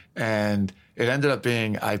undergrad, and it ended up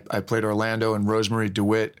being I played Orlando, and Rosemary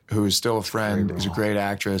DeWitt, who is still a friend, who's a great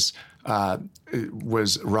actress,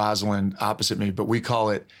 was Rosalind opposite me, but we call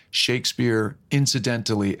it Shakespeare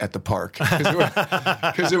incidentally at the park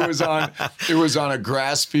because it was on a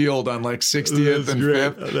grass field on like 60th and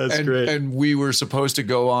 5th. That's great. And we were supposed to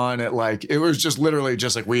go on at like, it was just literally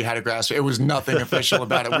just like we had a grass. It was nothing official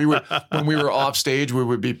about it. When we were off stage, we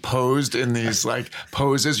would be posed in these like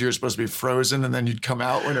poses. You're supposed to be frozen and then you'd come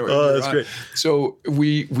out when it was. Oh, that's great. So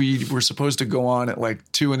we were supposed to go on at like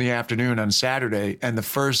 2 PM on Saturday. And the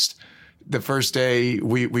first day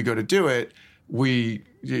we go to do it,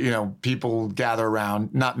 people gather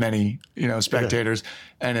around, not many, spectators.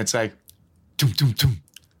 And it's like, tum, tum, tum.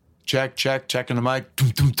 Checking the mic,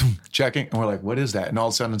 tum, tum, tum, checking. And we're like, what is that? And all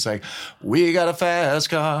of a sudden it's like, we got a fast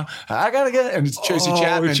car. I got to get, and it's Tracy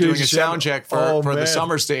Chapman doing a sound check for the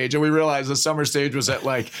summer stage. And we realized the summer stage was at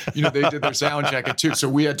like, they did their sound check at 2. So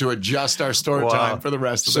we had to adjust our story time for the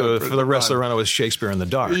rest of the for the rest of the run, it was Shakespeare in the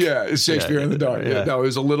Dark. Yeah, it's Shakespeare in the Dark. Yeah. No, it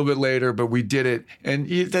was a little bit later, but we did it. And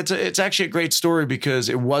it's actually a great story because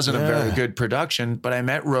it wasn't a very good production, but I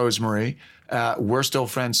met Rosemary. We're still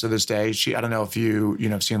friends to this day. I don't know if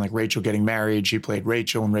you've seen like Rachel Getting Married. She played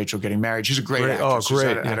Rachel in Rachel Getting Married. She's a great actress. Oh,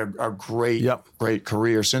 great. She's had a great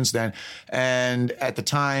career since then. And at the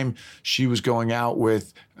time, she was going out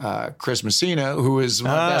with Chris Messina, who is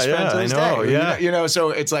my best friend to this day. Yeah. So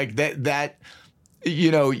it's like that.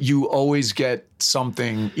 You always get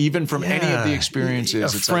something, even from any of the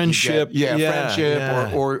experiences. It's friendship. Like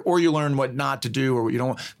friendship, or you learn what not to do or what you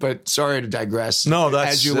don't. But sorry to digress. No,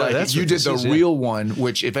 that's as you like. That's you did the real one,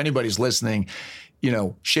 which if anybody's listening,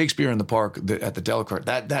 Shakespeare in the Park at the Delacorte.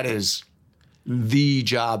 That is the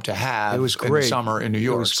job to have. It was great. In the summer in New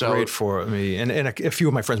York. It was great for me. And a few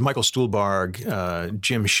of my friends, Michael Stuhlbarg,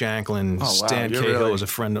 Jim Shanklin, Stan Cahill was a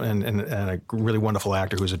friend and a really wonderful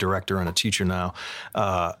actor who's a director and a teacher now.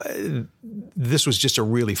 This was just a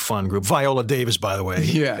really fun group. Viola Davis, by the way,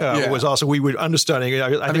 was also, we were understudying.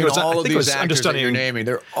 I think all of these actors that you're naming,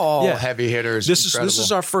 they're all heavy hitters. This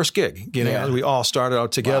is our first gig. We all started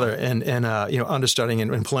out together and understudying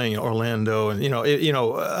and playing Orlando. And,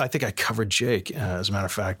 I think I covered Jake, as a matter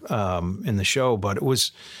of fact, in the show, but it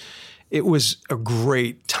was a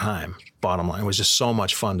great time. Bottom line, it was just so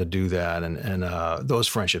much fun to do that, and those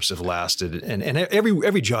friendships have lasted. And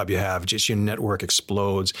every job you have, just your network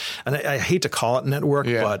explodes. And I hate to call it network,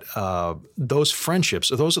 but those friendships,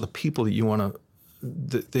 those are the people that you want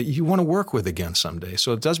to work with again someday.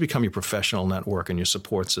 So it does become your professional network and your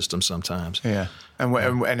support system sometimes. Yeah.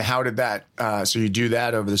 And how did that? So you do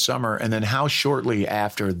that over the summer, and then how shortly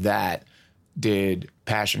after that did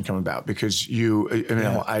Passion come about? Because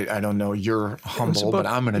I don't know, you're humble, but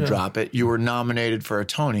I'm going to drop it. You were nominated for a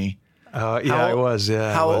Tony. I was.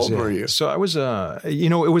 Yeah. How old were you? So I was.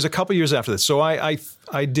 It was a couple years after this. So I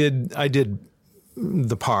did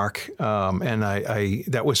the park, and I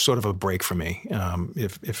that was sort of a break for me.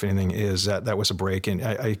 If anything is that was a break, and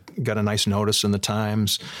I got a nice notice in the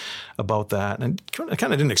Times about that, and I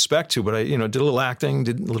kind of didn't expect to, but I did a little acting,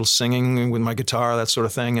 did a little singing with my guitar, that sort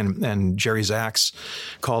of thing, and Jerry Zaks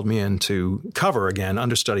called me in to cover again,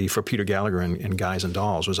 understudy for Peter Gallagher in Guys and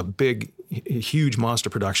Dolls. It was a big, huge monster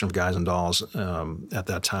production of Guys and Dolls at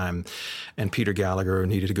that time, and Peter Gallagher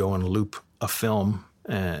needed to go and loop a film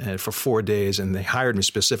for 4 days, and they hired me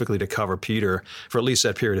specifically to cover Peter for at least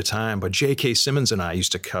that period of time. But J.K. Simmons and I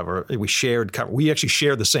used to cover. We actually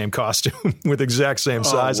shared the same costume with the exact same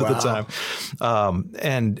size at the time.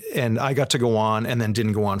 And I got to go on, and then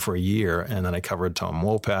didn't go on for a year. And then I covered Tom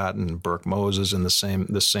Wopat and Burke Moses in the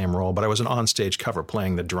same role. But I was an onstage cover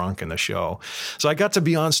playing the drunk in the show, so I got to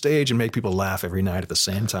be on stage and make people laugh every night at the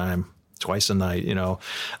same time. Twice a night,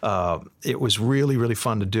 it was really, really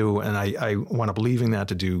fun to do. And I wound up leaving that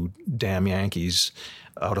to do Damn Yankees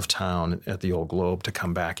out of town at the Old Globe to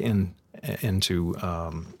come back into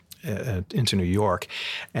New York.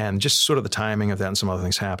 And just sort of the timing of that and some other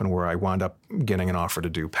things happened where I wound up getting an offer to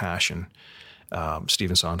do Passion,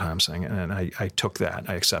 Stephen Sondheim's thing. And I took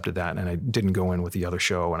that, I accepted that, and I didn't go in with the other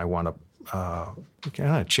show. And I wound up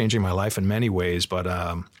kind of changing my life in many ways, but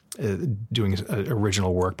doing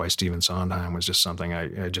original work by Stephen Sondheim was just something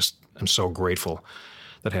I'm so grateful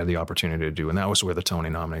that I had the opportunity to do. And that was where the Tony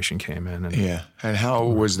nomination came in. And how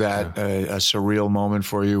was that a surreal moment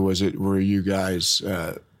for you? Were you guys,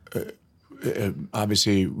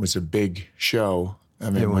 obviously it was a big show. I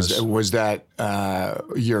mean, was that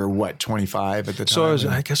you're 25 at the time? So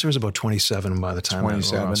I guess I was about 27 by the time.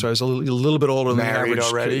 27. So I was a little bit older than married the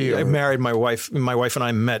average. Already? I married my wife. My wife and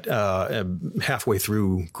I met halfway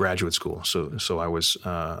through graduate school. So I was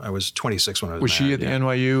 26 when I was. Was she at the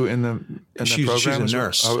NYU in the program? She's a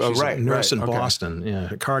nurse. Oh, she's right, a nurse in okay. Boston. Yeah,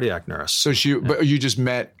 a cardiac nurse. So but you just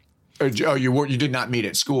met You did not meet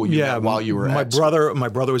at school. You met while you were my at brother. My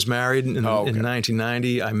brother was married in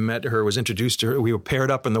 1990. I met her, was introduced to her. We were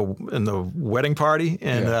paired up in the wedding party,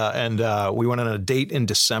 and we went on a date in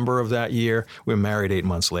December of that year. We were married 8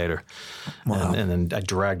 months later. Wow. And then I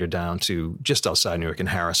dragged her down to just outside New York in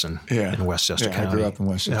Harrison, in Westchester County. I grew up in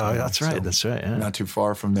Westchester. Oh, that's right. So that's right. Yeah. Not too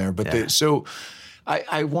far from there. But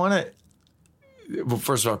I want to. Well,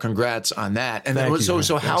 first of all, congrats on that. And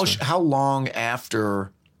how long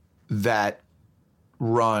after that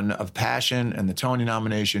run of Passion and the Tony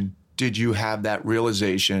nomination did you have that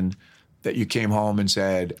realization that you came home and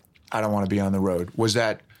said, I don't want to be on the road? Was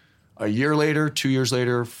that a year later, 2 years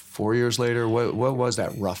later, 4 years later? What was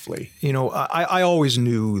that roughly? I always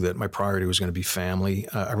knew that my priority was going to be family.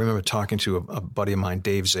 I remember talking to a buddy of mine,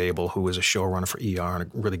 Dave Zabel, who was a showrunner for ER on a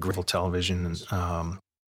really great television. And,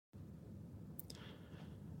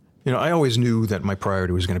 I always knew that my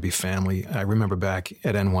priority was going to be family. I remember back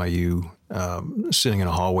at NYU sitting in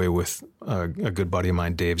a hallway with a good buddy of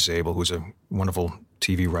mine, Dave Zabel, who's a wonderful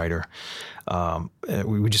TV writer.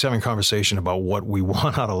 We were just having a conversation about what we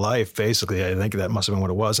want out of life, basically. I think that must have been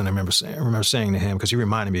what it was. And I remember saying to him, because he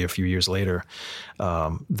reminded me a few years later,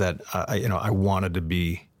 that I wanted to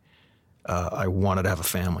have a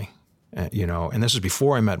family. And this was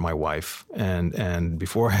before I met my wife and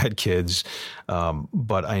before I had kids.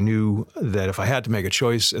 But I knew that if I had to make a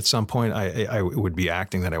choice at some point, I would be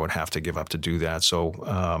acting that I would have to give up to do that.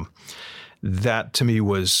 So that to me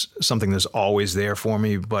was something that's always there for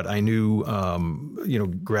me. But I knew,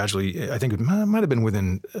 gradually, I think it might have been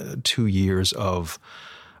within 2 years of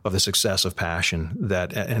the success of Passion,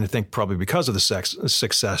 and I think probably because of the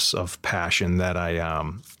success of Passion that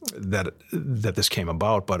that this came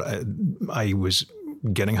about. But I was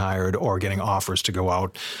getting hired or getting offers to go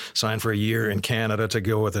out, sign for a year in Canada to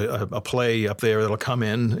go with a play up there that'll come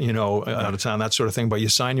in, out of town, that sort of thing. But you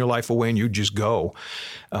sign your life away and you just go.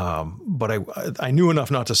 But I knew enough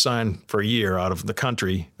not to sign for a year out of the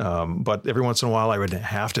country. But every once in a while I would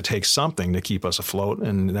have to take something to keep us afloat.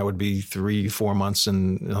 And that would be 3-4 months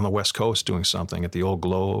on the West Coast doing something at the Old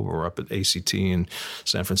Globe or up at ACT in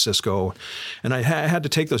San Francisco. And I had to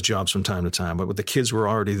take those jobs from time to time. But the kids were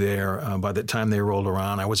already there. By the time they rolled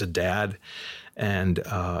around, I was a dad. And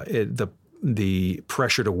the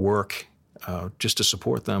pressure to work just to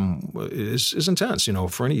support them is intense,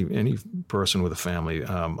 for any person with a family.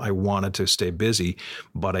 I wanted to stay busy,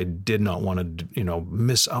 but I did not want to,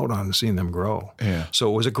 miss out on seeing them grow. Yeah.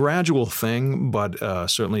 So it was a gradual thing, but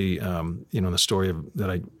certainly, the story that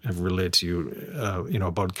I have relayed to you,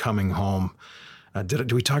 about coming home.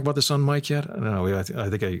 Did we talk about this on mic yet? I don't know. I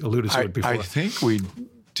think I alluded to it before. I think we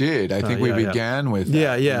did. I think we began with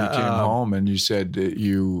that. Yeah. You came home and you said that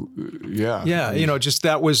just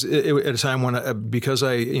that was at a time when because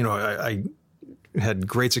I had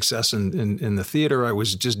great success in the theater, I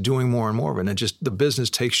was just doing more and more of it, and the business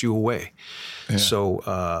takes you away. Yeah. So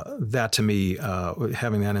that to me,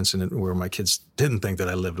 having that incident where my kids didn't think that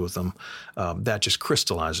I lived with them, that just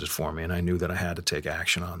crystallized it for me, and I knew that I had to take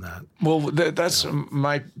action on that. Well, that's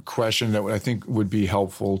my question that I think would be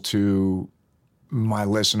helpful to my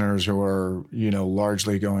listeners who are,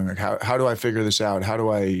 largely going like, how do I figure this out? How do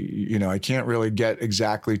I, I can't really get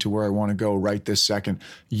exactly to where I want to go right this second.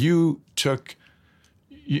 You took,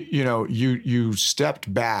 you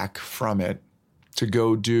stepped back from it to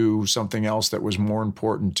go do something else that was more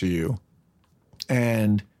important to you.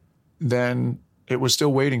 And then it was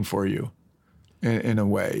still waiting for you in a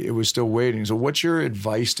way. It was still waiting. So what's your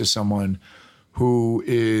advice to someone who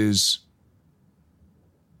is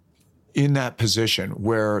in that position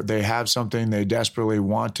where they have something they desperately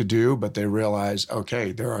want to do, but they realize,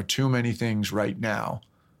 okay, there are too many things right now.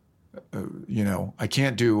 I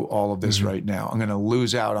can't do all of this right now. I'm going to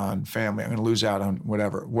lose out on family. I'm going to lose out on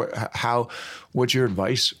whatever. What's your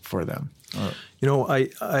advice for them?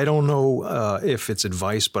 I don't know if it's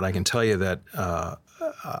advice, but I can tell you that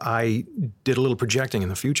I did a little projecting in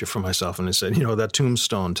the future for myself, and I said, that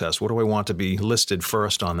tombstone test, what do I want to be listed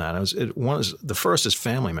first on that? The first is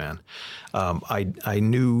family man. I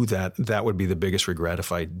knew that would be the biggest regret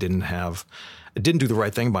if I didn't do the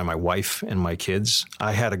right thing by my wife and my kids.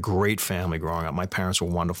 I had a great family growing up. My parents were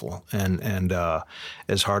wonderful, and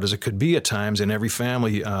as hard as it could be at times in every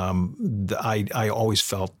family, I always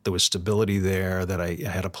felt there was stability there, that I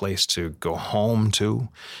had a place to go home to,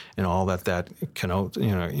 and all that connote,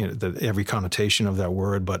 every connotation of that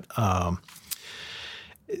word. But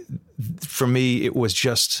for me, it was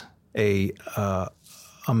just a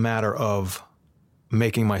matter of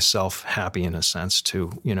making myself happy in a sense too.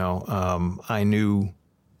 I knew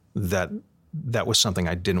that that was something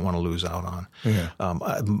I didn't want to lose out on. Yeah.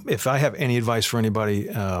 If I have any advice for anybody,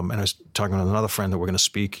 and I was talking with another friend that we're going to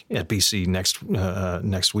speak at BC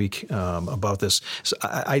next week about this. So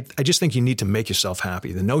I just think you need to make yourself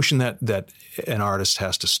happy. The notion that an artist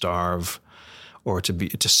has to starve or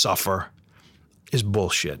to suffer is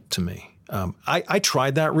bullshit to me. I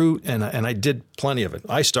tried that route, and I did plenty of it.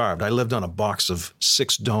 I starved. I lived on a box of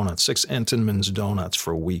 6 Entenmann's donuts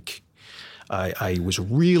for a week. I was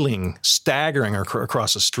staggering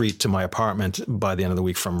across the street to my apartment by the end of the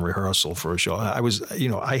week from rehearsal for a show.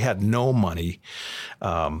 I had no money.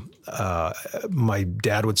 My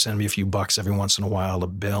dad would send me a few bucks every once in a while to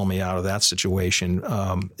bail me out of that situation.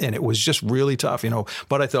 And it was just really tough,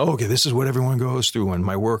 But I thought, okay, this is what everyone goes through, and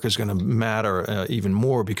my work is going to matter even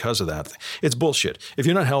more because of that. It's bullshit. If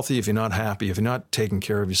you're not healthy, if you're not happy, if you're not taking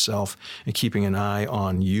care of yourself and keeping an eye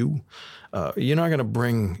on you, you're not going to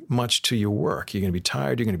bring much to your work. You're going to be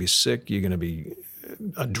tired. You're going to be sick. You're going to be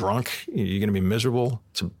a drunk. You're going to be miserable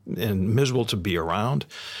to be around.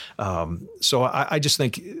 So I just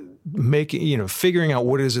think figuring out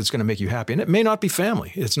what it is that's going to make you happy, and it may not be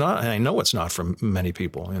family. It's not, and I know it's not for many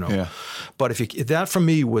people. Yeah. But that for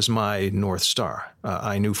me was my North Star.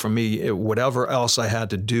 I knew for me, whatever else I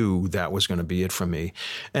had to do, that was going to be it for me,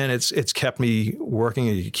 and it's kept me working.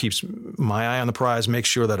 It keeps my eye on the prize. Make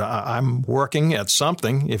sure that I'm working at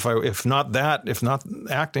something. If not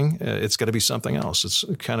acting, it's got to be something else.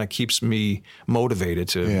 It kind of keeps me motivated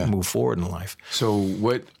to move forward in life. So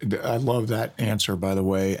I love that answer, by the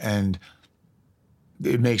way, and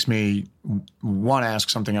it makes me want to ask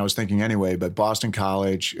something I was thinking anyway, but Boston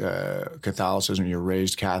College, Catholicism, you're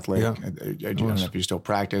raised Catholic. Yeah. I don't know if you still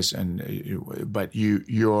practice, but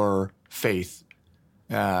your faith,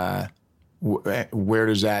 where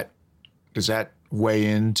does that weigh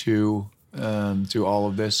into to all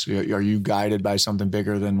of this? Are you guided by something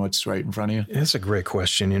bigger than what's right in front of you? That's a great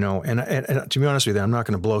question, and to be honest with you, I'm not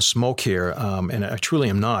going to blow smoke here, and I truly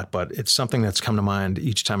am not, but it's something that's come to mind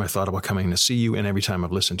each time I thought about coming to see you, and every time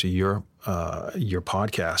I've listened to your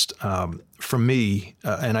podcast. For me,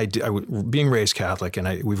 and I being raised Catholic,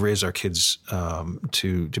 and we've raised our kids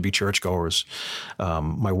to be churchgoers.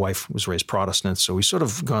 My wife was raised Protestant, so we sort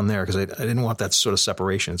of gone there because I didn't want that sort of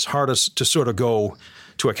separation. It's hard to sort of go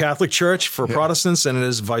to a Catholic church for Protestants than it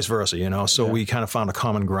is vice versa, So we kind of found a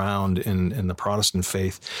common ground in the Protestant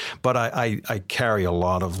faith. But I carry a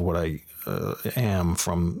lot of what I am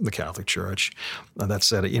from the Catholic Church. That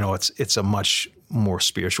said, it's a much more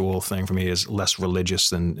spiritual thing for me. Is less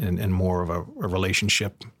religious and more of a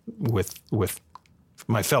relationship with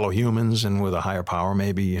my fellow humans and with a higher power,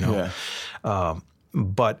 maybe.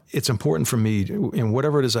 But it's important for me in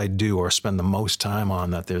whatever it is I do or spend the most time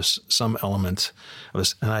on, that there's some element of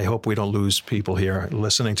this, and I hope we don't lose people here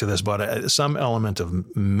listening to this, but some element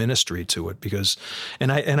of ministry to it, because, and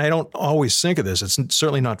I don't always think of this. It's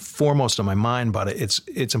certainly not foremost on my mind, but it's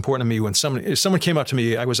important to me when if someone came up to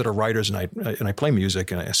me. I was at a writer's night, and I play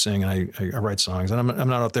music and I sing and I write songs, and I'm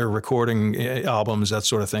not out there recording albums, that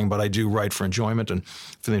sort of thing, but I do write for enjoyment and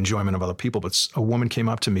for the enjoyment of other people. But a woman came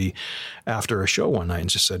up to me after a show one night and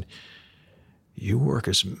just said, "You work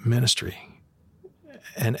as ministry."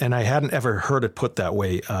 And I hadn't ever heard it put that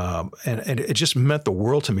way. And it just meant the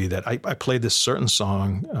world to me that I played this certain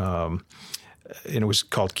song, and it was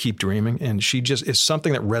called Keep Dreaming. And it's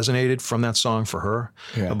something that resonated from that song for her,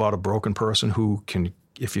 about a broken person who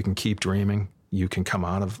if you can keep dreaming, you can come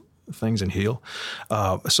out of things and heal.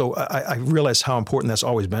 So I realized how important that's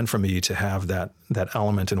always been for me, to have that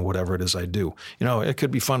element in whatever it is I do. It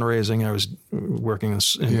could be fundraising. I was working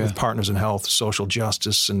with Partners in Health, social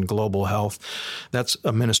justice, and global health. That's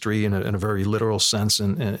a ministry in a very literal sense,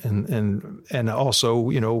 and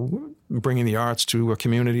also bringing the arts to a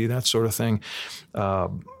community, that sort of thing.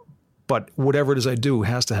 But whatever it is I do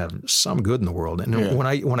has to have some good in the world. And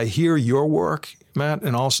when I hear your work, Matt,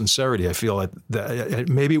 in all sincerity, I feel like that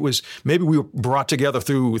maybe we were brought together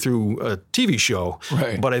through a TV show.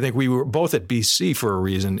 Right. But I think we were both at BC for a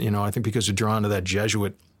reason. I think because you're drawn to that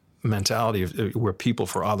Jesuit mentality of where people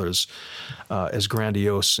for others, as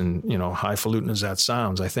grandiose and highfalutin as that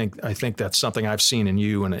sounds, I think that's something I've seen in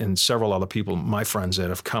you and several other people, my friends that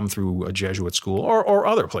have come through a Jesuit school or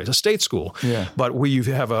other place, a state school. Yeah. But where you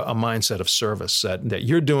have a mindset of service, that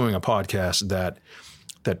you're doing a podcast that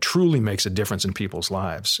that truly makes a difference in people's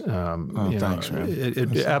lives. Thanks, man.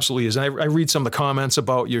 It absolutely is. And I read some of the comments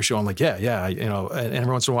about your show. I'm like, and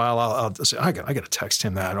every once in a while I'll say, I got to text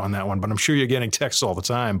him that on that one. But I'm sure you're getting texts all the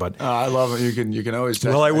time. But I love it. You can always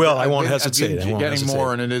text. Well, I will. I won't hesitate. You're getting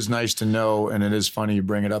more, and it is nice to know. And it is funny you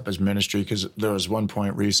bring it up as ministry, because there was one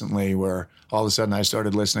point recently where all of a sudden I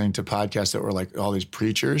started listening to podcasts that were like all these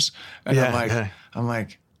preachers, and I'm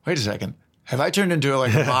like, wait a second. Have I turned into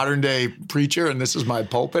like a modern day preacher and this is my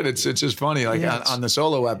pulpit? It's just funny. Like on the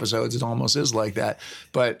solo episodes, it almost is like that.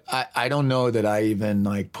 But I don't know that I even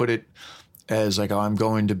like put it as like, oh, I'm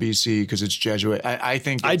going to BC because it's Jesuit. I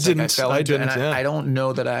think it's I don't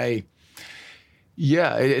know that I.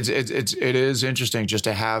 Yeah, it is interesting just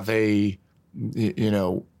to have a,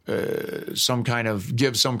 some kind of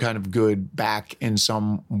good back in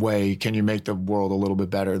some way. Can you make the world a little bit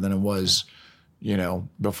better than it was?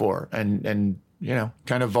 Before and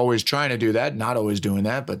kind of always trying to do that, not always doing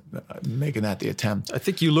that, but making that the attempt. I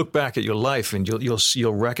think you look back at your life and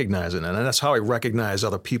you'll recognize it. And that's how I recognize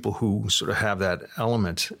other people who sort of have that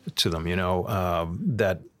element to them,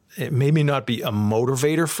 that it maybe not be a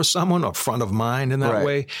motivator for someone or front of mind in that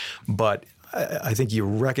way, but I think you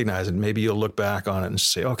recognize it. Maybe you'll look back on it and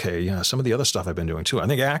say, okay, some of the other stuff I've been doing too. I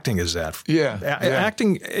think acting is that.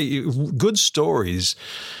 Acting, good stories,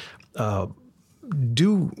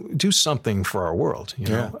 do something for our world.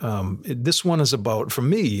 This one is about, for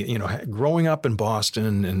me, growing up in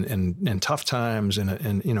Boston and tough times in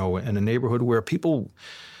a neighborhood where people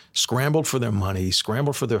scrambled for their money,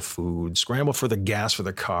 scrambled for their food, scrambled for the gas for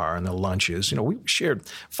their car and their lunches. We shared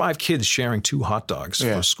 5 kids sharing 2 hot dogs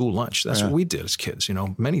for school lunch. That's what we did as kids,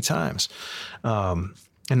 many times.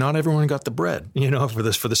 And not everyone got the bread, for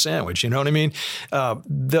the sandwich. You know what I mean?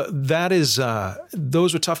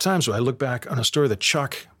 Those were tough times. So I look back on a story that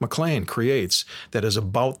Chuck McLean creates that is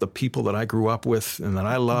about the people that I grew up with and that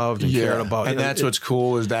I loved and cared about. And that's what's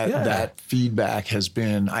cool is that feedback has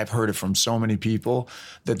been, I've heard it from so many people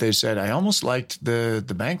that they said, I almost liked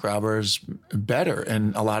the bank robbers better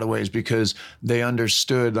in a lot of ways because they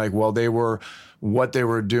understood what they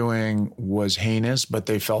were doing was heinous, but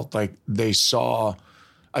they felt like they saw.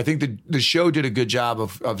 I think the show did a good job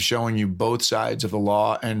of showing you both sides of the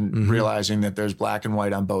law and realizing that there's black and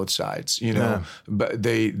white on both sides. But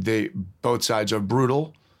they both sides are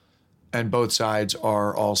brutal, and both sides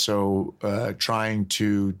are also trying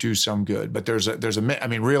to do some good. But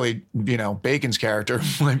really, Bacon's character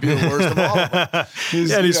might be the worst of all of them.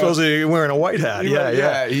 He's supposed to be wearing a white hat.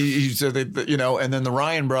 He said that, and then the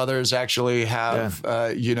Ryan brothers actually have,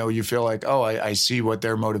 you feel like, oh, I see what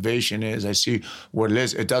their motivation is. I see what it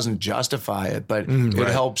is. It doesn't justify it, but it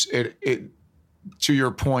helps. It to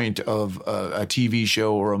your point of a TV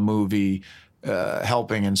show or a movie.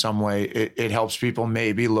 Helping in some way, it helps people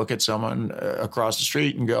maybe look at someone across the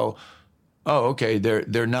street and go, "Oh, okay,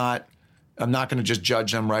 they're not. I'm not going to just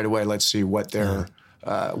judge them right away. Let's see what their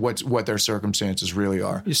what their circumstances really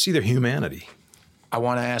are." You see their humanity. I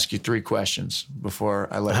want to ask you 3 questions before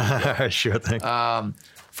I let you go. Sure thing.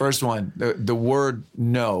 First one: the word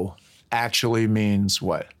 "no" actually means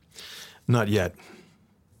what? Not yet.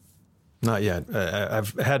 Not yet.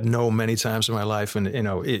 I've had no many times in my life, and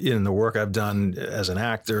in the work I've done as an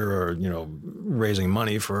actor, or raising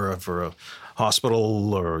money for a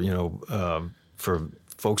hospital, or for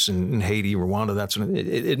folks in Haiti, Rwanda. That sort of.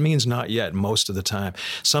 It means not yet most of the time.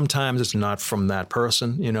 Sometimes it's not from that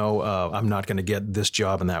person. I'm not going to get this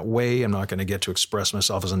job in that way. I'm not going to get to express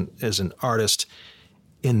myself as an artist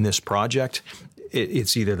in this project.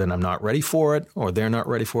 It's either that I'm not ready for it, or they're not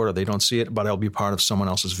ready for it, or they don't see it, but I'll be part of someone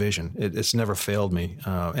else's vision. It's never failed me.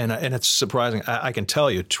 And it's surprising. I can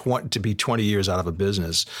tell you, to be 20 years out of a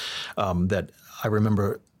business, that I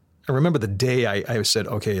remember the day I said,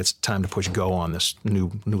 okay, it's time to push go on this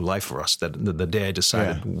new life for us, that the day I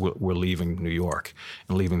decided we're leaving New York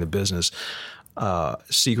and leaving the business.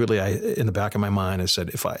 Secretly, in the back of my mind, I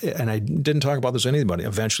said, and I didn't talk about this with anybody,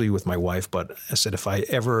 eventually with my wife, but I said, if I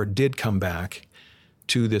ever did come back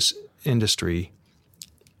to this industry,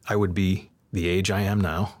 I would be the age I am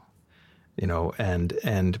now,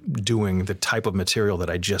 and doing the type of material that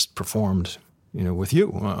I just performed, with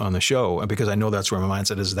you on the show, because I know that's where my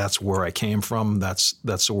mindset is. That's where I came from. That's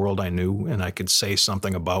the world I knew, and I could say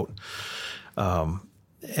something about.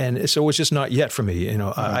 And so it's just not yet for me,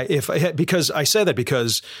 because I say that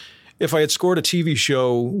because if I had scored a TV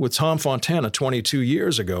show with Tom Fontana 22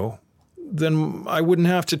 years ago, then I wouldn't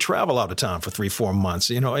have to travel out of town for 3-4 months.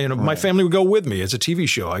 My family would go with me. It's a TV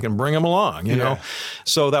show. I can bring them along, know.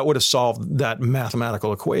 So that would have solved that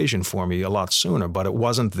mathematical equation for me a lot sooner, but it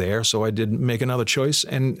wasn't there. So I did make another choice.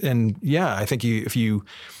 And I think if you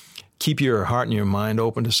keep your heart and your mind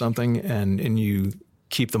open to something, and you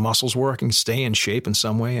keep the muscles working, stay in shape in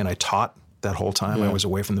some way. And I taught that whole time. I was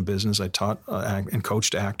away from the business. I taught and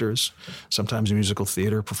coached actors, sometimes musical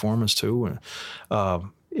theater performance too.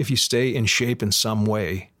 If you stay in shape in some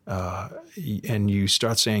way and you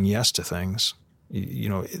start saying yes to things,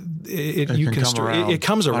 it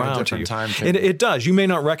comes around to you. It does. You may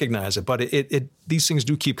not recognize it, but these things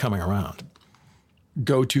do keep coming around.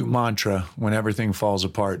 Go-to mantra when everything falls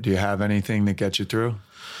apart. Do you have anything that gets you through?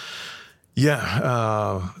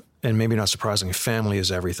 Yeah, and maybe not surprisingly, family is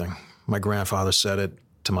everything. My grandfather said it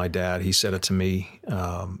to my dad. He said it to me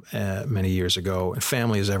many years ago.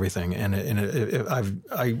 Family is everything, and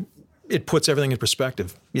it puts everything in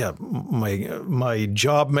perspective. Yeah, my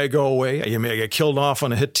job may go away. You may get killed off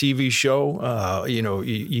on a hit TV show.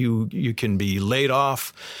 You can be laid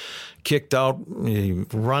off, kicked out,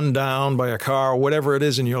 run down by a car, whatever it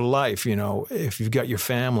is in your life. If you've got your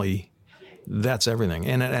family, that's everything.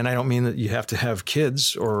 And I don't mean that you have to have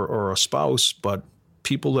kids or a spouse, but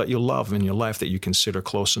people that you love in your life that you consider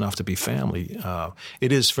close enough to be family.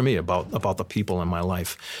 It is for me about the people in my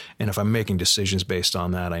life. And if I'm making decisions based on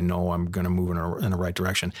that, I know I'm going to move in the right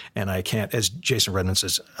direction. And I can't, as Jason Redman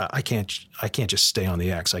says, I can't just stay on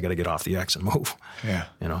the X. I got to get off the X and move. Yeah,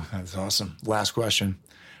 that's awesome. Last question.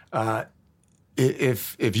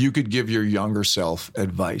 If you could give your younger self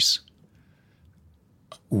advice,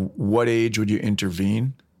 what age would you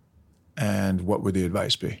intervene, and what would the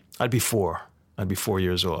advice be? I'd be 4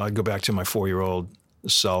 years old. I'd go back to my 4-year-old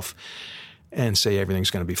self and say everything's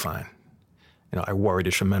going to be fine. I worried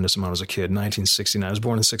a tremendous amount as a kid. 1969, I was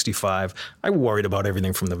born in 65. I worried about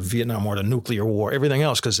everything from the Vietnam War to nuclear war, everything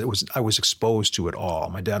else, because I was exposed to it all.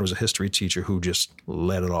 My dad was a history teacher who just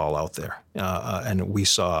let it all out there. And we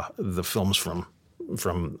saw the films from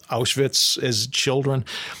Auschwitz as children,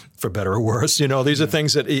 for better or worse. These are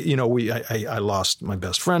things that, I lost my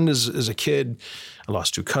best friend as a kid. I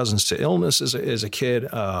lost 2 cousins to illness as a kid.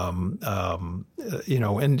 And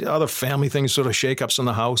other family things, sort of shakeups in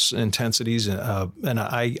the house, intensities. And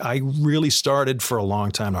I really started for a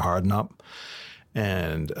long time to harden up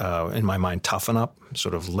and, in my mind, toughen up,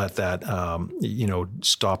 sort of let that,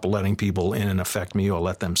 stop letting people in and affect me, or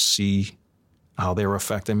let them see how they were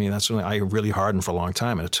affecting me. That's when I really hardened for a long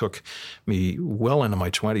time. And it took me well into my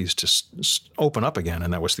 20s to open up again.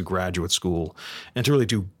 And that was through graduate school and to really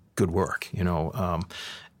do good work,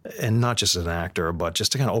 and not just as an actor, but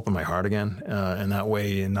just to kind of open my heart again in that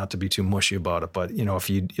way, and not to be too mushy about it. But,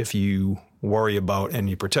 if you worry about and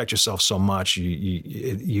you protect yourself so much,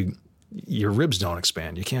 your ribs don't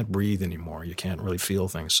expand. You can't breathe anymore. You can't really feel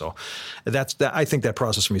things. So I think that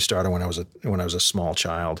process for me started when I was a small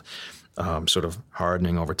child. Sort of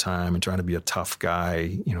hardening over time and trying to be a tough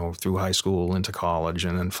guy, through high school into college,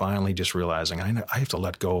 and then finally just realizing I have to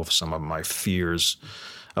let go of some of my fears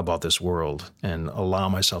about this world and allow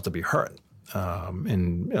myself to be hurt,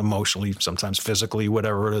 and emotionally, sometimes physically,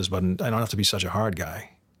 whatever it is, but I don't have to be such a hard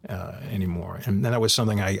guy anymore. And that was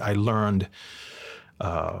something I learned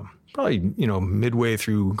probably, midway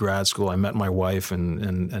through grad school. I met my wife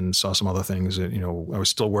and saw some other things. I was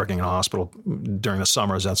still working in a hospital during the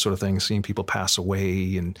summers, that sort of thing, seeing people pass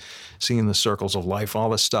away and seeing the circles of life, all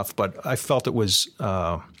this stuff. But I felt it was,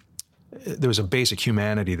 there was a basic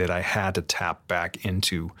humanity that I had to tap back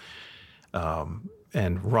into.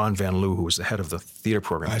 And Ron Van Loo, who was the head of the theater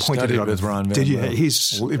program, I studied with Ron Van Loo. Did you?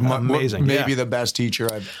 He's amazing. Maybe the best teacher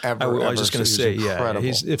I've ever. I was just going to say, incredible.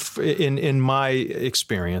 In my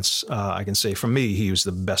experience, I can say for me, he was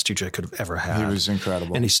the best teacher I could have ever had. He was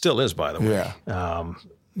incredible, and he still is, by the way. Yeah.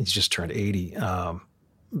 He's just turned 80.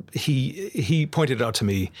 He pointed it out to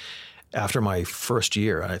me after my first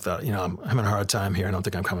year. I thought, I'm having a hard time here. I don't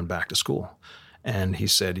think I'm coming back to school. And he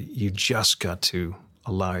said, you just got to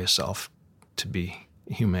allow yourself to be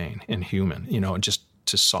humane and human, just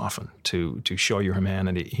to soften, to show your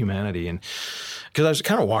humanity. And because I was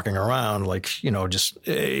kind of walking around like, just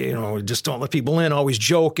don't let people in, always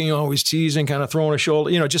joking, always teasing, kind of throwing a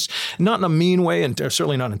shoulder, just not in a mean way, and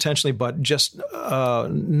certainly not intentionally, but just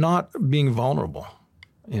not being vulnerable.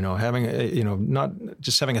 Not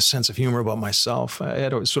just having a sense of humor about myself. I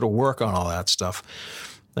had to sort of work on all that stuff.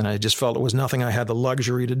 And I just felt it was nothing I had the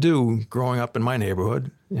luxury to do growing up in my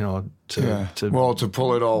neighborhood, to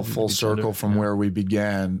pull it all full circle from where we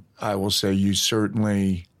began, I will say you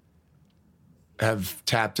certainly have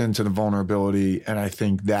tapped into the vulnerability. And I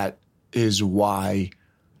think that is why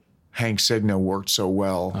Hank Signa worked so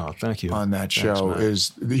well thank you. On that show.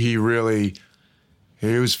 Thanks, he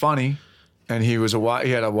was funny, and he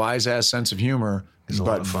had a wise ass sense of humor,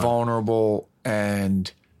 but vulnerable and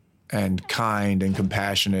kind and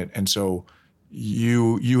compassionate. And so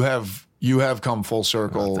you have come full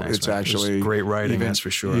circle. Thanks, It's man. actually great writing, that's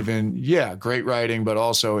for sure. Great writing, but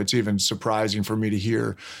also it's even surprising for me to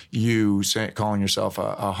hear you calling yourself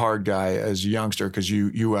a hard guy as a youngster, because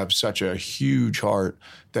you have such a huge heart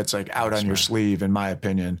that's like out on your sleeve, in my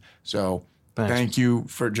opinion. So thank you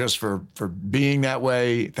for being that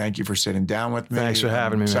way. Thank you for sitting down with me. Thanks for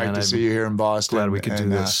having me, man. Excited to see you here in Boston. Glad we could do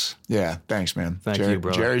this. Yeah, thanks, man. Thank you,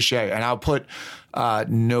 brother. Jere Shea. And I'll put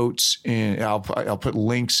notes in. I'll put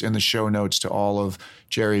links in the show notes to all of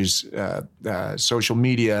Jere's social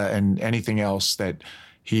media and anything else that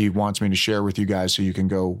he wants me to share with you guys, so you can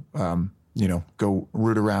go go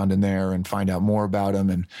root around in there and find out more about him.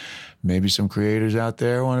 And maybe some creators out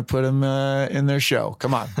there want to put him in their show.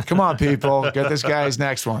 Come on, people. Get this guy his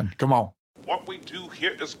next one. Come on. What we do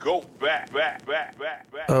here is go back.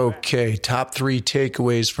 Okay, top 3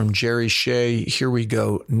 takeaways from Jere Shea. Here we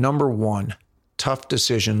go. Number 1, tough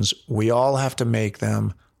decisions. We all have to make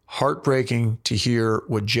them. Heartbreaking to hear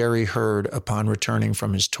what Jere heard upon returning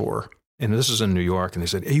from his tour. And this was in New York, and they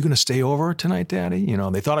said, "Are you going to stay over tonight, Daddy?"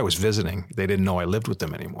 They thought I was visiting. They didn't know I lived with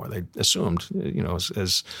them anymore. They assumed,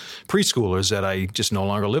 as preschoolers, that I just no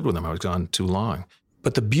longer lived with them. I was gone too long.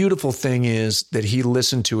 But the beautiful thing is that he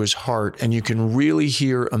listened to his heart, and you can really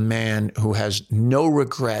hear a man who has no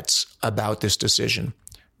regrets about this decision.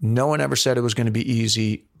 No one ever said it was going to be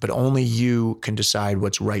easy, but only you can decide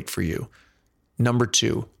what's right for you. Number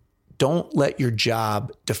 2, don't let your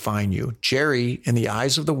job define you. Jere, in the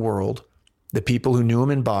eyes of the world, the people who knew him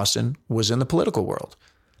in Boston, was in the political world.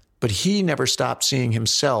 But he never stopped seeing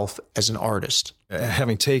himself as an artist.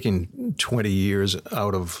 Having taken 20 years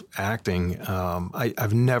out of acting,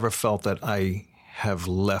 I've never felt that I have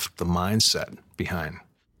left the mindset behind.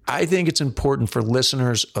 I think it's important for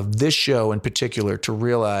listeners of this show in particular to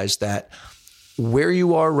realize that where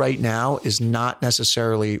you are right now is not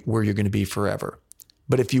necessarily where you're going to be forever.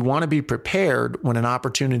 But if you want to be prepared when an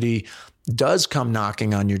opportunity does come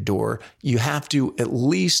knocking on your door, you have to at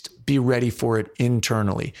least be ready for it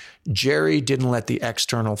internally. Jere didn't let the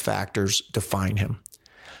external factors define him.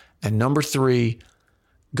 And number 3,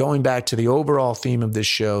 going back to the overall theme of this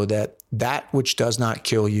show, that which does not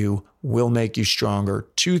kill you will make you stronger.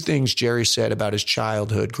 2 things Jere said about his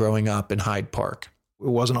childhood growing up in Hyde Park. It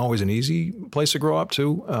wasn't always an easy place to grow up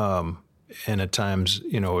to. And at times,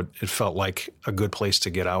 it felt like a good place to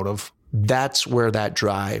get out of. That's where that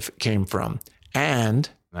drive came from. And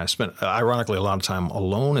I spent, ironically, a lot of time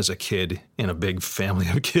alone as a kid in a big family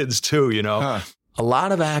of kids too, A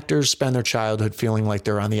lot of actors spend their childhood feeling like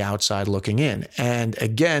they're on the outside looking in. And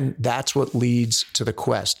again, that's what leads to the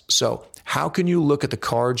quest. So how can you look at the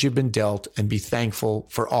cards you've been dealt and be thankful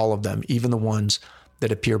for all of them, even the ones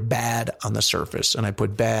that appear bad on the surface? And I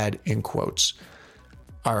put bad in quotes.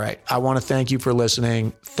 All right. I want to thank you for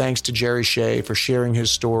listening. Thanks to Jere Shea for sharing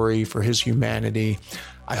his story, for his humanity.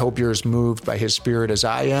 I hope you're as moved by his spirit as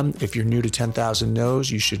I am. If you're new to 10,000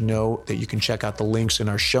 No's, you should know that you can check out the links in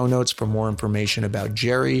our show notes for more information about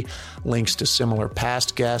Jere, links to similar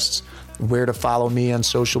past guests, where to follow me on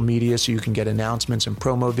social media so you can get announcements and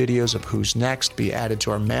promo videos of who's next, be added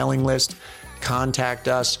to our mailing list, contact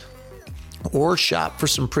us, or shop for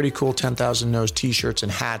some pretty cool 10,000 No's t-shirts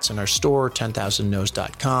and hats in our store,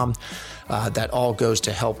 10,000nos.com. That all goes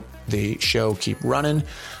to help the show keep running.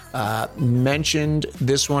 Mentioned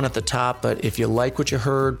this one at the top, but if you like what you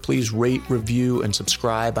heard, please rate, review, and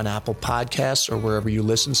subscribe on Apple Podcasts or wherever you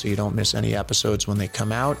listen so you don't miss any episodes when they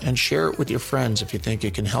come out, and share it with your friends if you think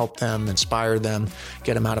it can help them, inspire them,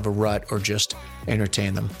 get them out of a rut, or just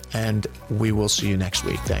entertain them. And we will see you next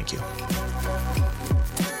week. Thank you.